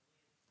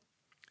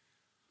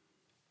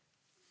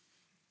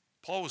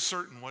 Paul was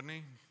certain, wasn't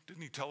he?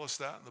 Didn't he tell us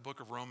that in the book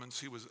of Romans?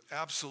 He was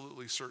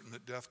absolutely certain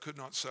that death could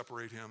not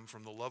separate him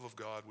from the love of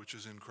God which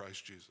is in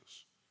Christ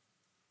Jesus.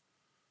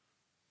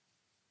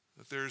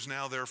 That there is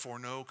now therefore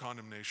no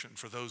condemnation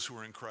for those who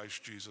are in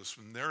Christ Jesus.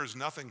 And there is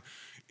nothing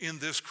in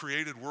this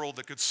created world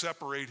that could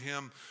separate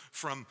him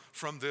from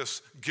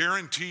this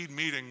guaranteed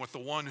meeting with the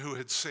one who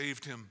had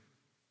saved him.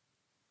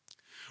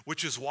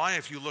 Which is why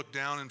if you look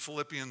down in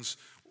Philippians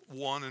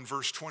 1 and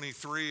verse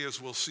 23,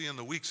 as we'll see in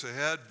the weeks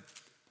ahead,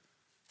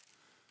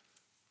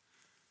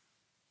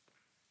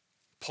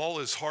 Paul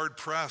is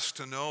hard-pressed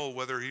to know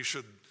whether he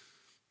should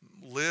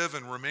live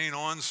and remain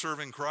on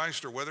serving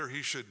Christ or whether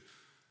he should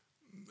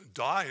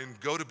die and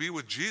go to be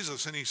with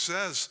Jesus. And he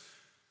says,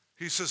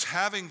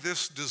 having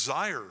this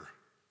desire.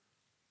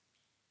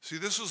 See,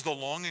 this was the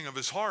longing of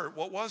his heart.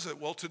 What was it?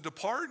 Well, to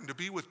depart and to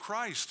be with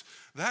Christ.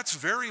 That's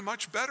very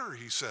much better,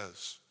 he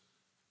says.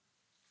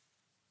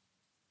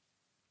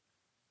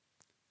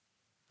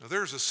 Now,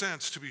 there's a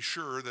sense, to be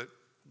sure, that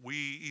we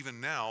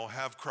even now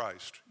have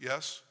Christ.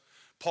 Yes?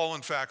 Paul,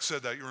 in fact,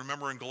 said that. You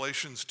remember in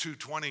Galatians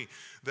 2:20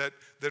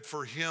 that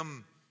for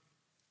him,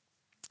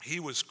 he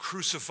was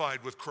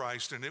crucified with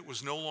Christ, and it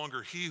was no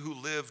longer he who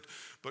lived,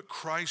 but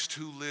Christ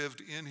who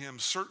lived in him.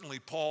 Certainly,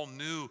 Paul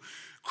knew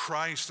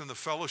Christ and the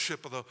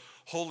fellowship of the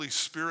Holy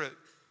Spirit.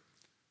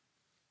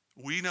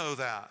 We know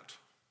that.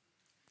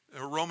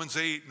 In Romans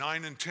 8,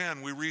 9, and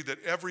 10, we read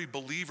that every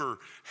believer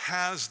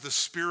has the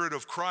Spirit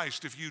of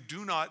Christ. If you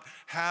do not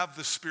have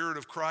the Spirit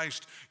of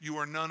Christ, you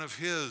are none of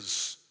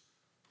his.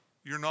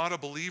 You're not a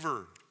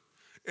believer.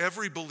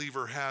 Every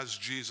believer has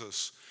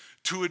Jesus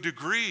to a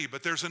degree,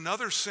 but there's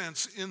another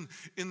sense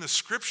in the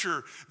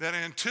scripture that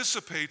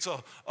anticipates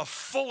a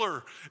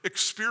fuller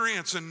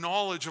experience and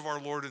knowledge of our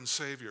Lord and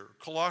Savior.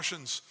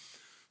 Colossians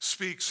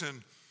speaks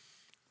in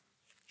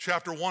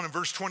chapter 1 and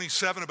verse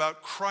 27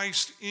 about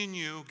Christ in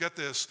you, get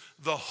this,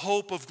 the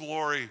hope of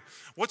glory.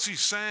 What's he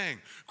saying?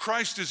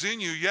 Christ is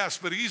in you, yes,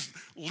 but he's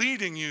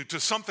leading you to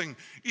something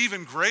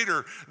even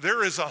greater.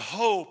 There is a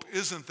hope,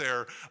 isn't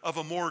there, of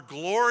a more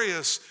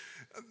glorious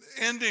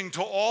ending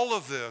to all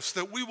of this,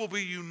 that we will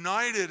be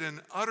united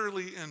in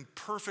utterly and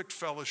perfect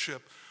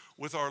fellowship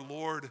with our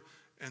Lord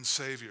and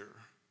Savior.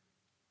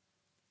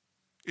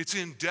 It's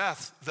in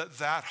death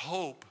that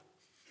hope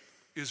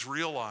is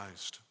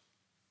realized.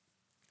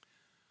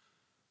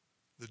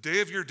 The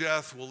day of your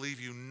death will leave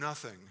you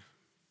nothing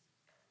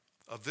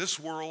of this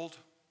world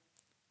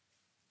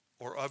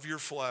or of your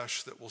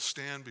flesh that will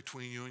stand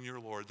between you and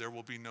your Lord. There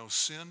will be no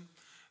sin,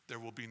 there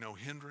will be no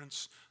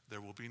hindrance,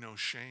 there will be no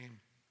shame.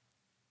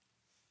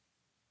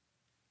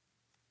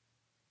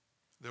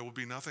 There will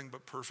be nothing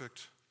but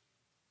perfect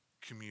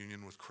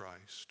communion with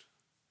Christ.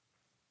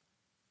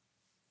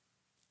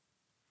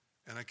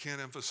 And I can't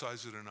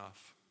emphasize it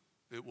enough.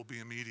 It will be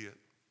immediate.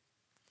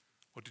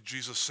 What did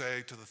Jesus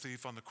say to the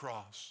thief on the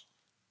cross?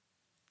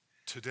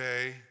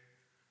 Today,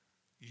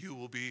 you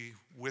will be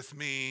with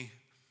me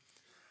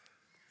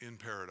in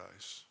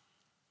paradise.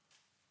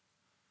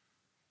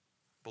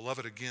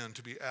 Beloved, again,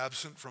 to be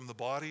absent from the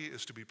body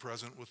is to be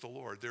present with the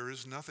Lord. There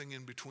is nothing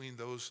in between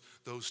those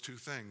two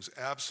things.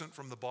 Absent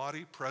from the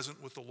body,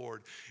 present with the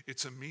Lord.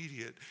 It's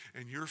immediate,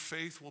 and your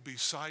faith will be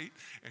sight,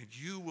 and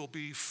you will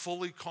be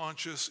fully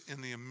conscious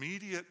in the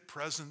immediate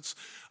presence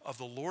of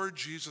the Lord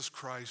Jesus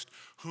Christ,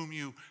 whom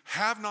you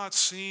have not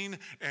seen,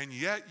 and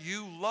yet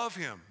you love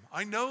him.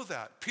 I know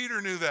that.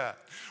 Peter knew that,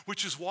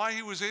 which is why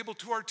he was able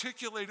to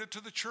articulate it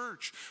to the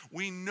church.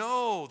 We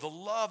know the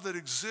love that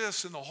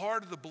exists in the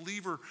heart of the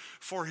believer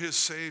for his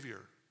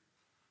Savior.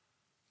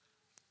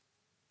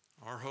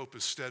 Our hope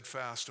is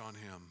steadfast on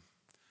him.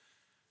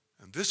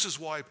 And this is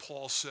why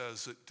Paul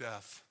says that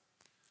death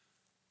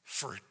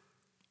for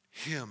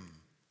him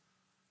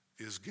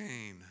is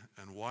gain,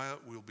 and why it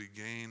will be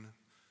gain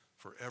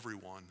for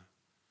everyone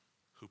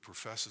who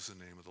professes the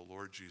name of the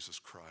Lord Jesus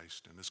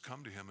Christ and has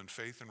come to him in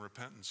faith and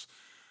repentance.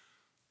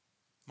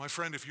 My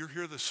friend, if you're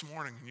here this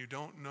morning and you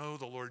don't know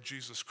the Lord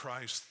Jesus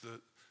Christ,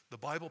 the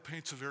Bible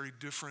paints a very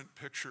different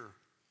picture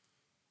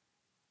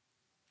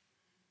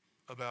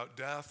about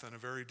death and a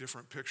very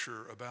different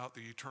picture about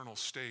the eternal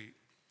state.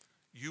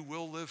 You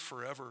will live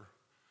forever,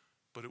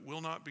 but it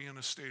will not be in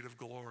a state of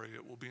glory.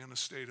 It will be in a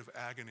state of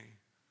agony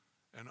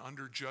and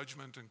under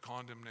judgment and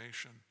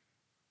condemnation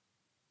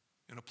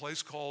in a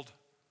place called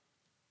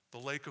the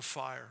lake of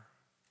fire,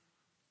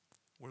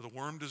 where the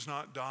worm does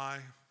not die,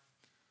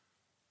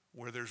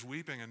 where there's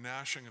weeping and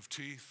gnashing of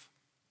teeth.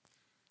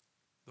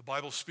 The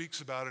Bible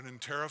speaks about it in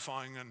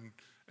terrifying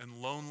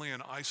and lonely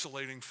and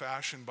isolating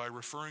fashion by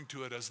referring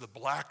to it as the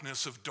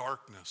blackness of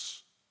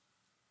darkness.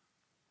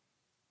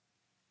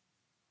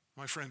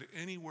 My friend,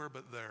 anywhere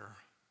but there,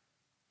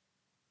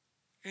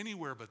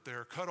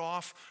 cut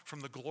off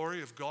from the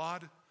glory of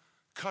God,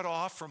 cut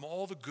off from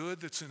all the good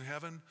that's in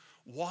heaven,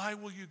 why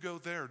will you go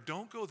there?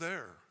 Don't go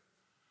there.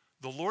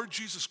 The Lord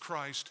Jesus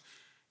Christ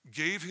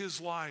gave his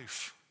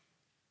life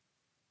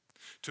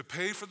to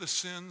pay for the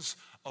sins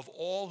of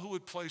all who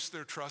would place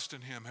their trust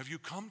in him. Have you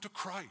come to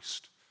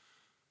Christ?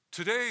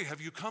 Today,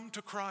 have you come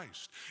to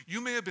Christ? You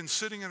may have been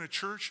sitting in a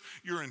church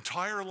your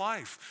entire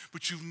life,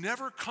 but you've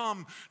never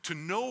come to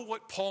know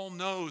what Paul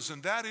knows,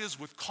 and that is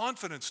with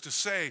confidence to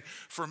say,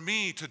 for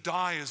me to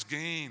die is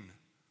gain.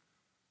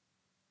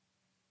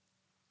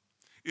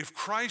 If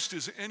Christ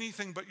is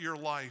anything but your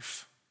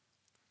life,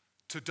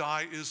 to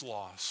die is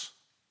loss.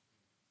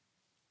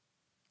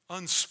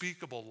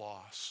 Unspeakable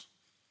loss.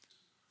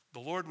 The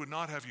Lord would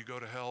not have you go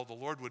to hell. The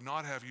Lord would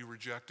not have you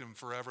reject him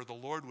forever. The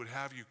Lord would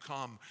have you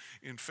come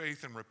in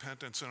faith and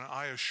repentance. And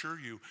I assure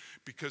you,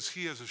 because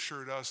he has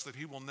assured us that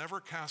he will never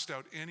cast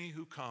out any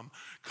who come.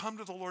 Come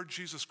to the Lord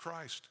Jesus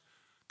Christ.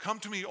 Come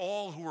to me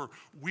all who are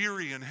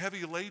weary and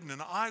heavy laden,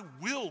 and I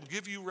will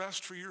give you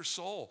rest for your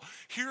soul.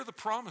 Hear the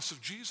promise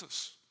of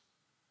Jesus.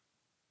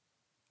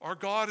 Our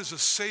God is a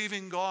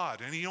saving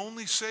God, and he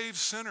only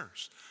saves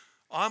sinners.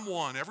 I'm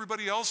one.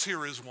 Everybody else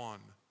here is one.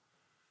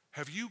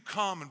 Have you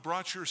come and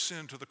brought your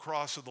sin to the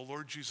cross of the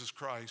Lord Jesus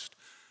Christ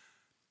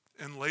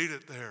and laid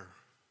it there?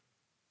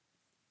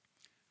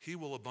 He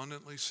will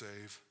abundantly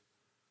save.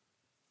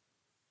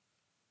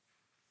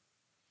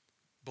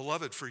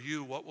 Beloved, for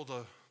you, what will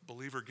the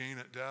believer gain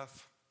at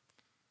death?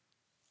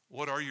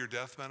 What are your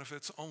death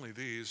benefits? Only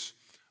these: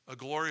 a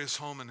glorious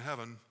home in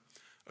heaven,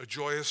 a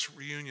joyous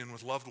reunion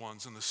with loved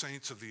ones and the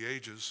saints of the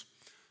ages,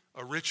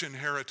 a rich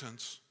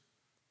inheritance,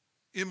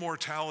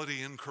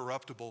 immortality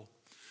incorruptible,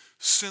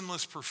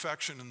 sinless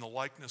perfection in the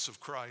likeness of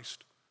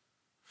Christ.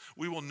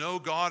 We will know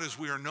God as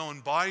we are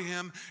known by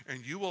him,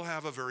 and you will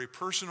have a very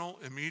personal,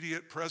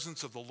 immediate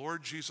presence of the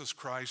Lord Jesus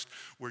Christ,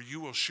 where you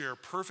will share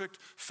perfect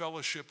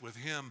fellowship with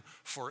him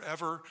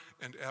forever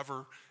and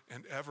ever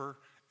and ever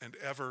and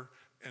ever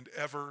and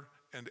ever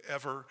and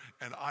ever.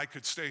 And I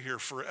could stay here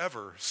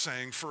forever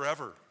saying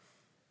forever.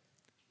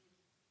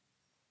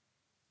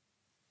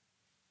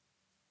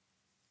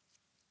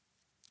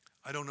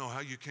 I don't know how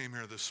you came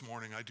here this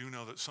morning. I do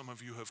know that some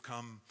of you have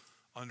come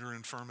under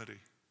infirmity.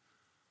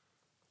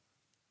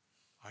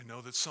 I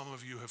know that some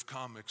of you have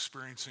come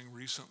experiencing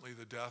recently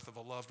the death of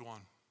a loved one.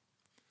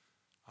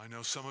 I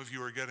know some of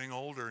you are getting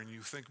older and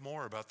you think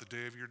more about the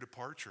day of your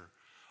departure.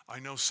 I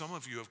know some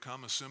of you have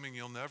come assuming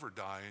you'll never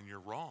die, and you're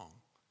wrong,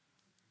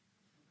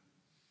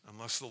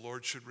 unless the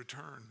Lord should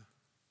return.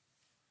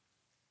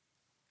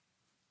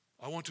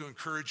 I want to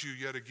encourage you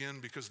yet again,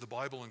 because the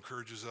Bible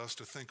encourages us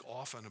to think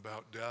often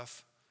about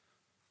death,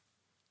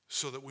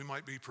 so that we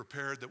might be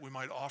prepared, that we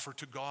might offer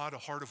to God a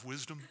heart of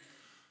wisdom,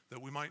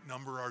 that we might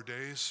number our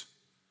days.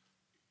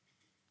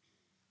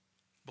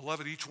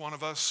 Beloved, each one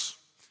of us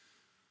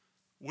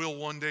will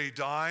one day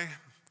die,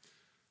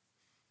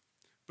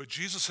 but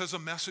Jesus has a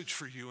message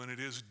for you, and it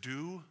is: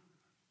 do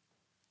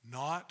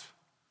not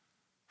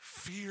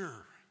fear.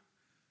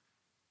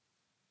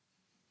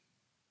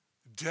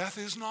 Death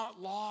is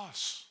not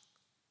loss,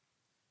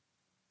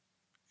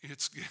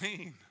 it's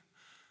gain.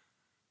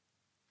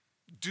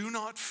 Do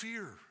not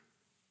fear.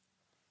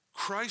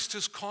 Christ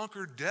has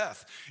conquered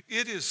death.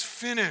 It is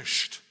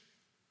finished,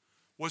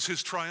 was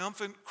his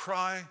triumphant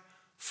cry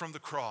from the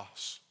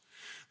cross.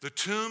 The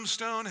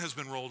tombstone has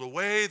been rolled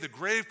away. The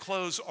grave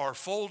clothes are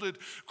folded.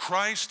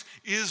 Christ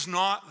is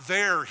not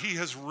there. He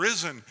has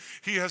risen.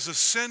 He has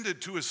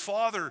ascended to his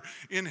Father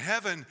in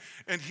heaven,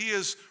 and he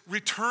is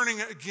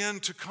returning again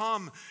to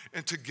come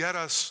and to get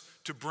us,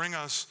 to bring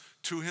us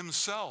to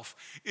himself.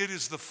 It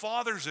is the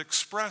Father's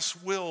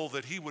express will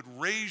that he would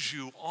raise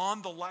you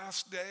on the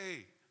last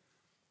day.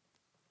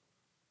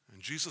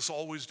 And Jesus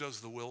always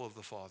does the will of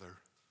the Father.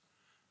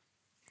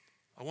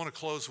 I want to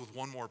close with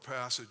one more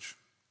passage.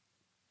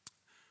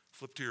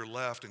 Flip to your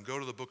left and go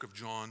to the book of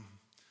John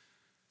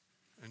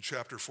and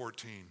chapter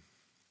 14.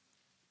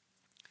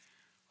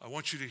 I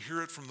want you to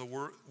hear it from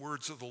the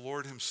words of the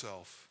Lord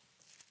himself.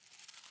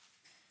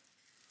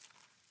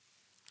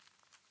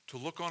 To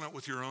look on it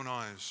with your own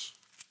eyes.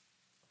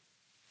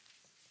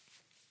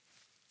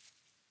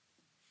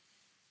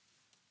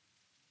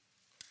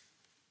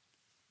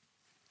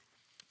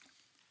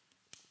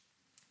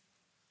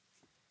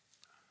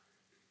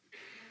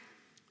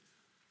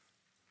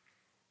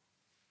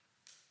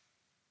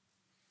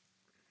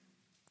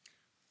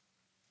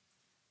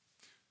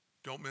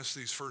 Don't miss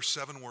these first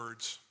 7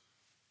 words.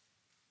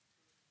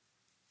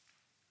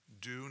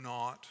 Do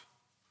not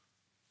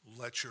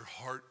let your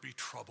heart be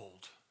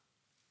troubled.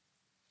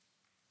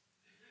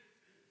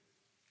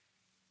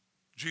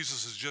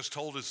 Jesus has just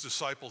told his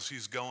disciples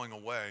he's going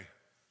away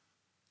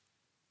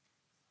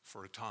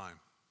for a time.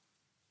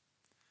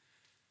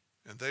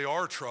 And they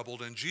are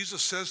troubled. And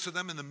Jesus says to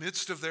them in the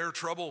midst of their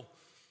trouble,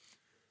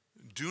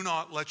 do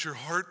not let your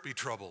heart be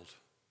troubled.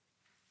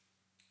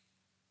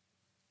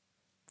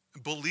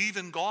 Believe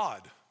in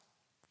God.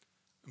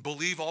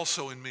 Believe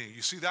also in me.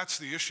 You see, that's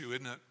the issue,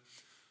 isn't it?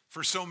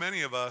 For so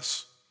many of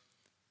us,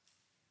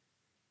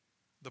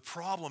 the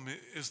problem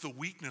is the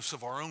weakness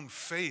of our own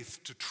faith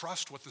to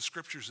trust what the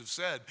scriptures have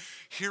said.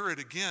 Hear it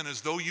again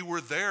as though you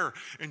were there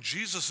and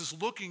Jesus is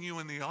looking you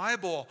in the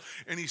eyeball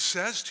and he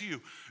says to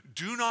you,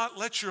 do not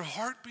let your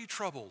heart be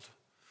troubled.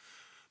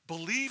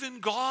 Believe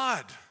in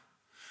God.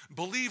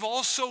 Believe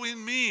also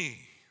in me.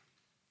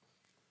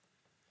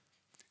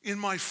 In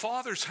my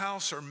Father's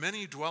house are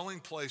many dwelling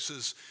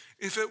places.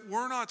 If it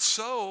were not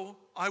so,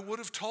 I would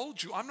have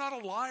told you. I'm not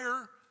a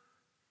liar.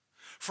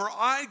 For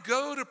I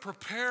go to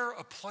prepare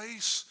a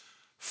place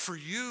for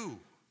you.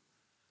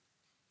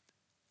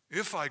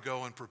 If I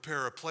go and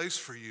prepare a place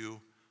for you,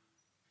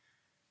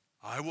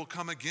 I will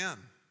come again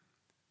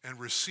and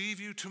receive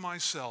you to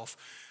myself,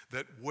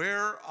 that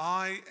where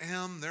I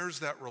am, there's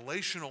that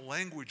relational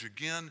language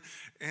again,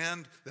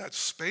 and that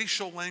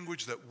spatial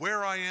language, that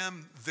where I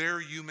am,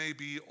 there you may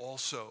be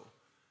also.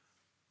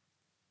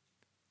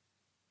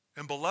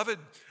 And beloved,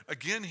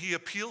 again, he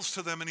appeals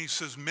to them and he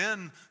says,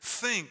 men,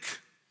 think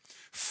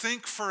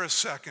for a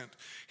second.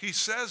 He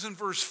says in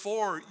verse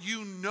 4,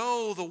 you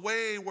know the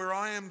way where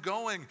I am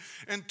going.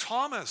 And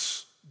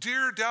Thomas,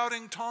 dear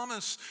doubting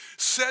Thomas,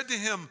 said to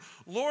him,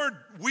 Lord,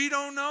 we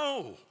don't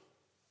know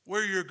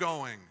where you're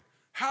going.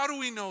 How do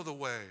we know the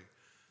way?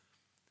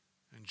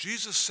 And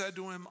Jesus said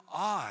to him,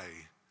 I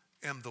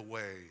am the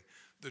way,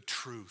 the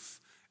truth,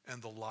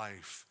 and the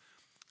life.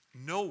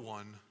 No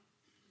one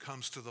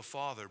comes to the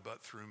Father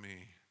but through me.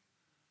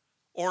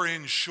 Or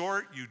in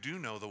short, you do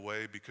know the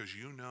way because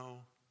you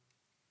know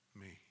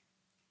me.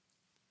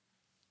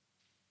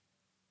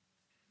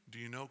 Do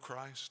you know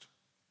Christ?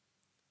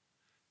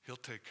 He'll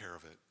take care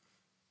of it.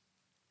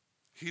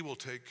 He will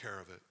take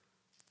care of it.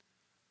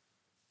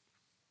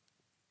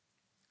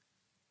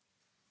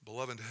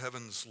 Beloved,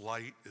 heaven's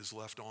light is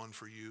left on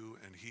for you,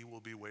 and he will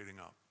be waiting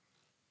up.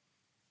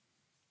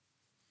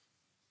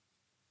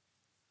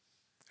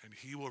 And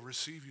he will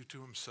receive you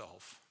to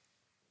himself.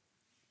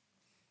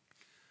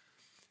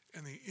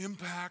 And the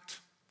impact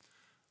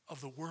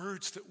of the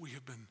words that we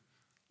have been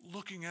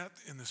looking at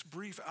in this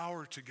brief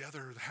hour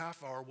together,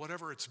 half hour,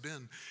 whatever it's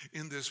been,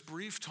 in this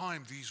brief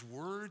time, these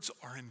words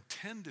are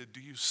intended, do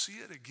you see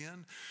it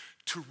again,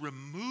 to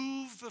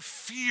remove the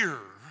fear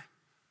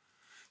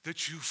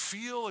that you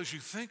feel as you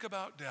think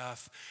about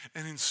death,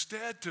 and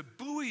instead to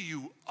buoy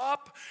you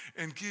up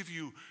and give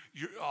you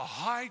a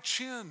high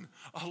chin,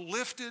 a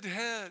lifted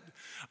head,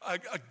 a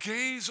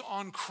gaze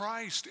on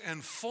Christ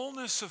and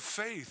fullness of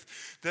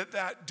faith,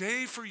 that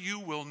day for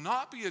you will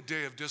not be a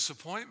day of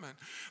disappointment,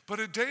 but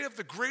a day of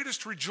the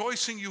greatest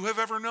rejoicing you have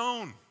ever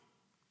known.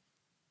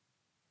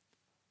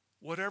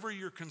 Whatever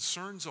your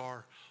concerns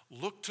are,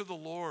 look to the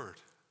Lord.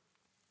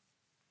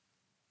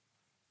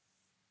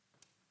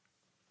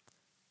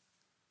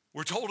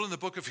 We're told in the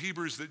book of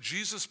Hebrews that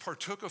Jesus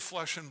partook of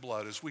flesh and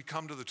blood. As we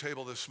come to the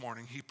table this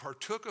morning, he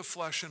partook of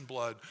flesh and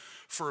blood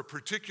for a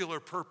particular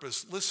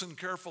purpose. Listen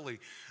carefully,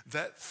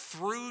 that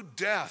through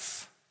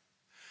death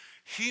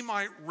he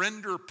might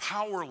render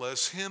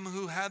powerless him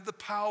who had the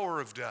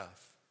power of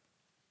death.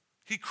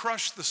 He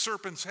crushed the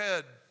serpent's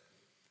head.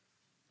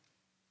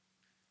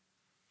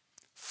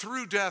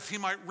 Through death he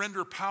might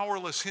render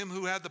powerless him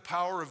who had the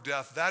power of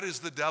death, that is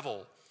the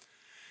devil,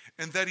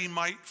 and that he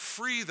might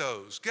free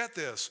those, get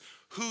this,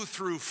 who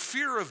through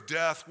fear of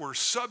death were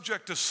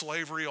subject to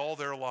slavery all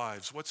their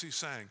lives. What's he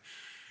saying?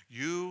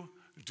 You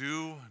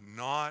do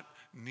not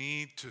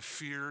need to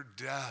fear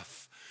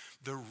death.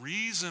 The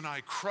reason I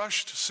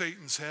crushed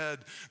Satan's head,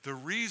 the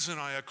reason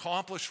I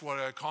accomplished what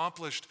I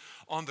accomplished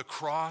on the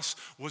cross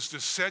was to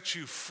set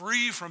you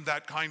free from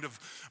that kind of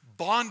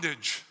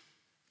bondage.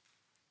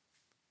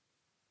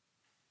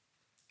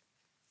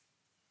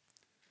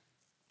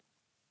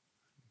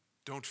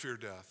 Don't fear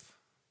death.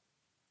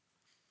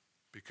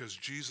 because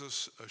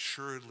Jesus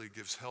assuredly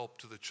gives help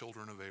to the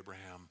children of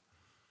Abraham.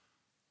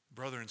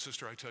 Brother and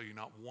sister, I tell you,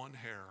 not one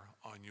hair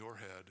on your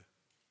head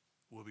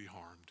will be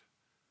harmed.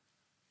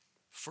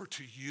 For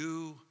to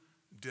you,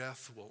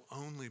 death will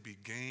only be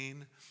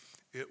gain.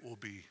 It will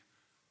be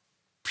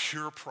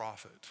pure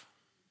profit.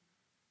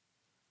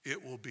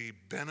 It will be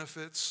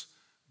benefits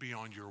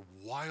beyond your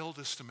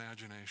wildest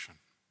imagination.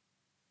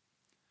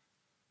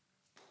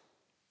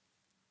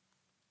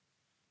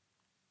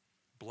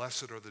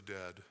 Blessed are the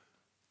dead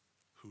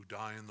who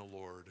die in the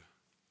Lord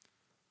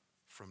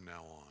from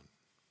now on.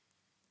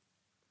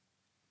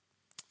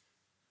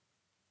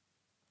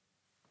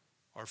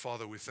 Our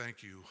Father, we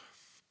thank you.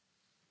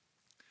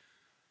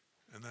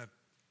 And that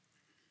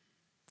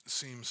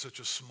seems such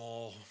a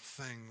small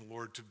thing,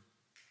 Lord,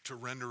 to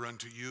render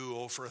unto you.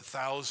 Oh, for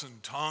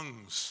 1,000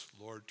 tongues,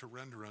 Lord, to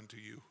render unto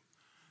you.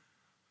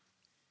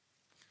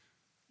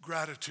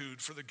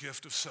 Gratitude for the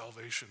gift of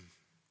salvation.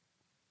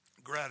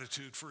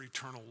 Gratitude for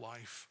eternal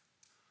life.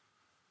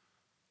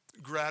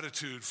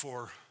 Gratitude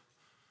for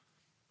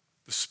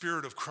the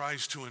Spirit of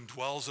Christ who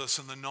indwells us,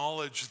 and the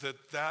knowledge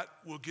that that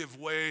will give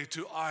way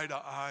to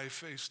eye-to-eye,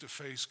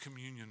 face-to-face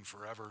communion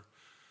forever.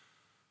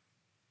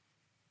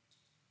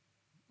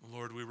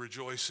 Lord, we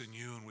rejoice in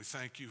you, and we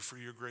thank you for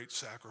your great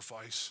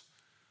sacrifice.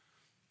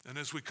 And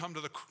as we come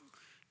to the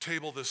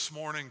table this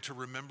morning to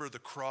remember the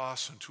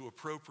cross and to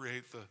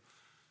appropriate the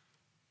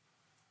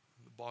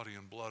body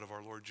and blood of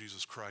our Lord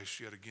Jesus Christ,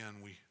 yet again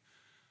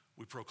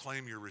we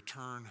proclaim your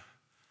return,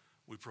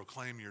 we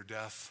proclaim your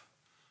death,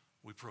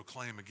 we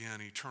proclaim again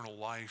eternal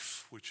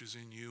life, which is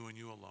in you and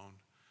you alone.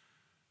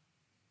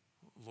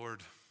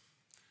 Lord,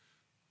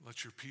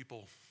 let your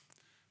people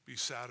be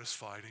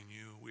satisfied in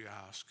you, we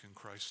ask in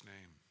Christ's name.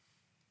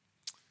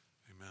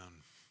 Amen.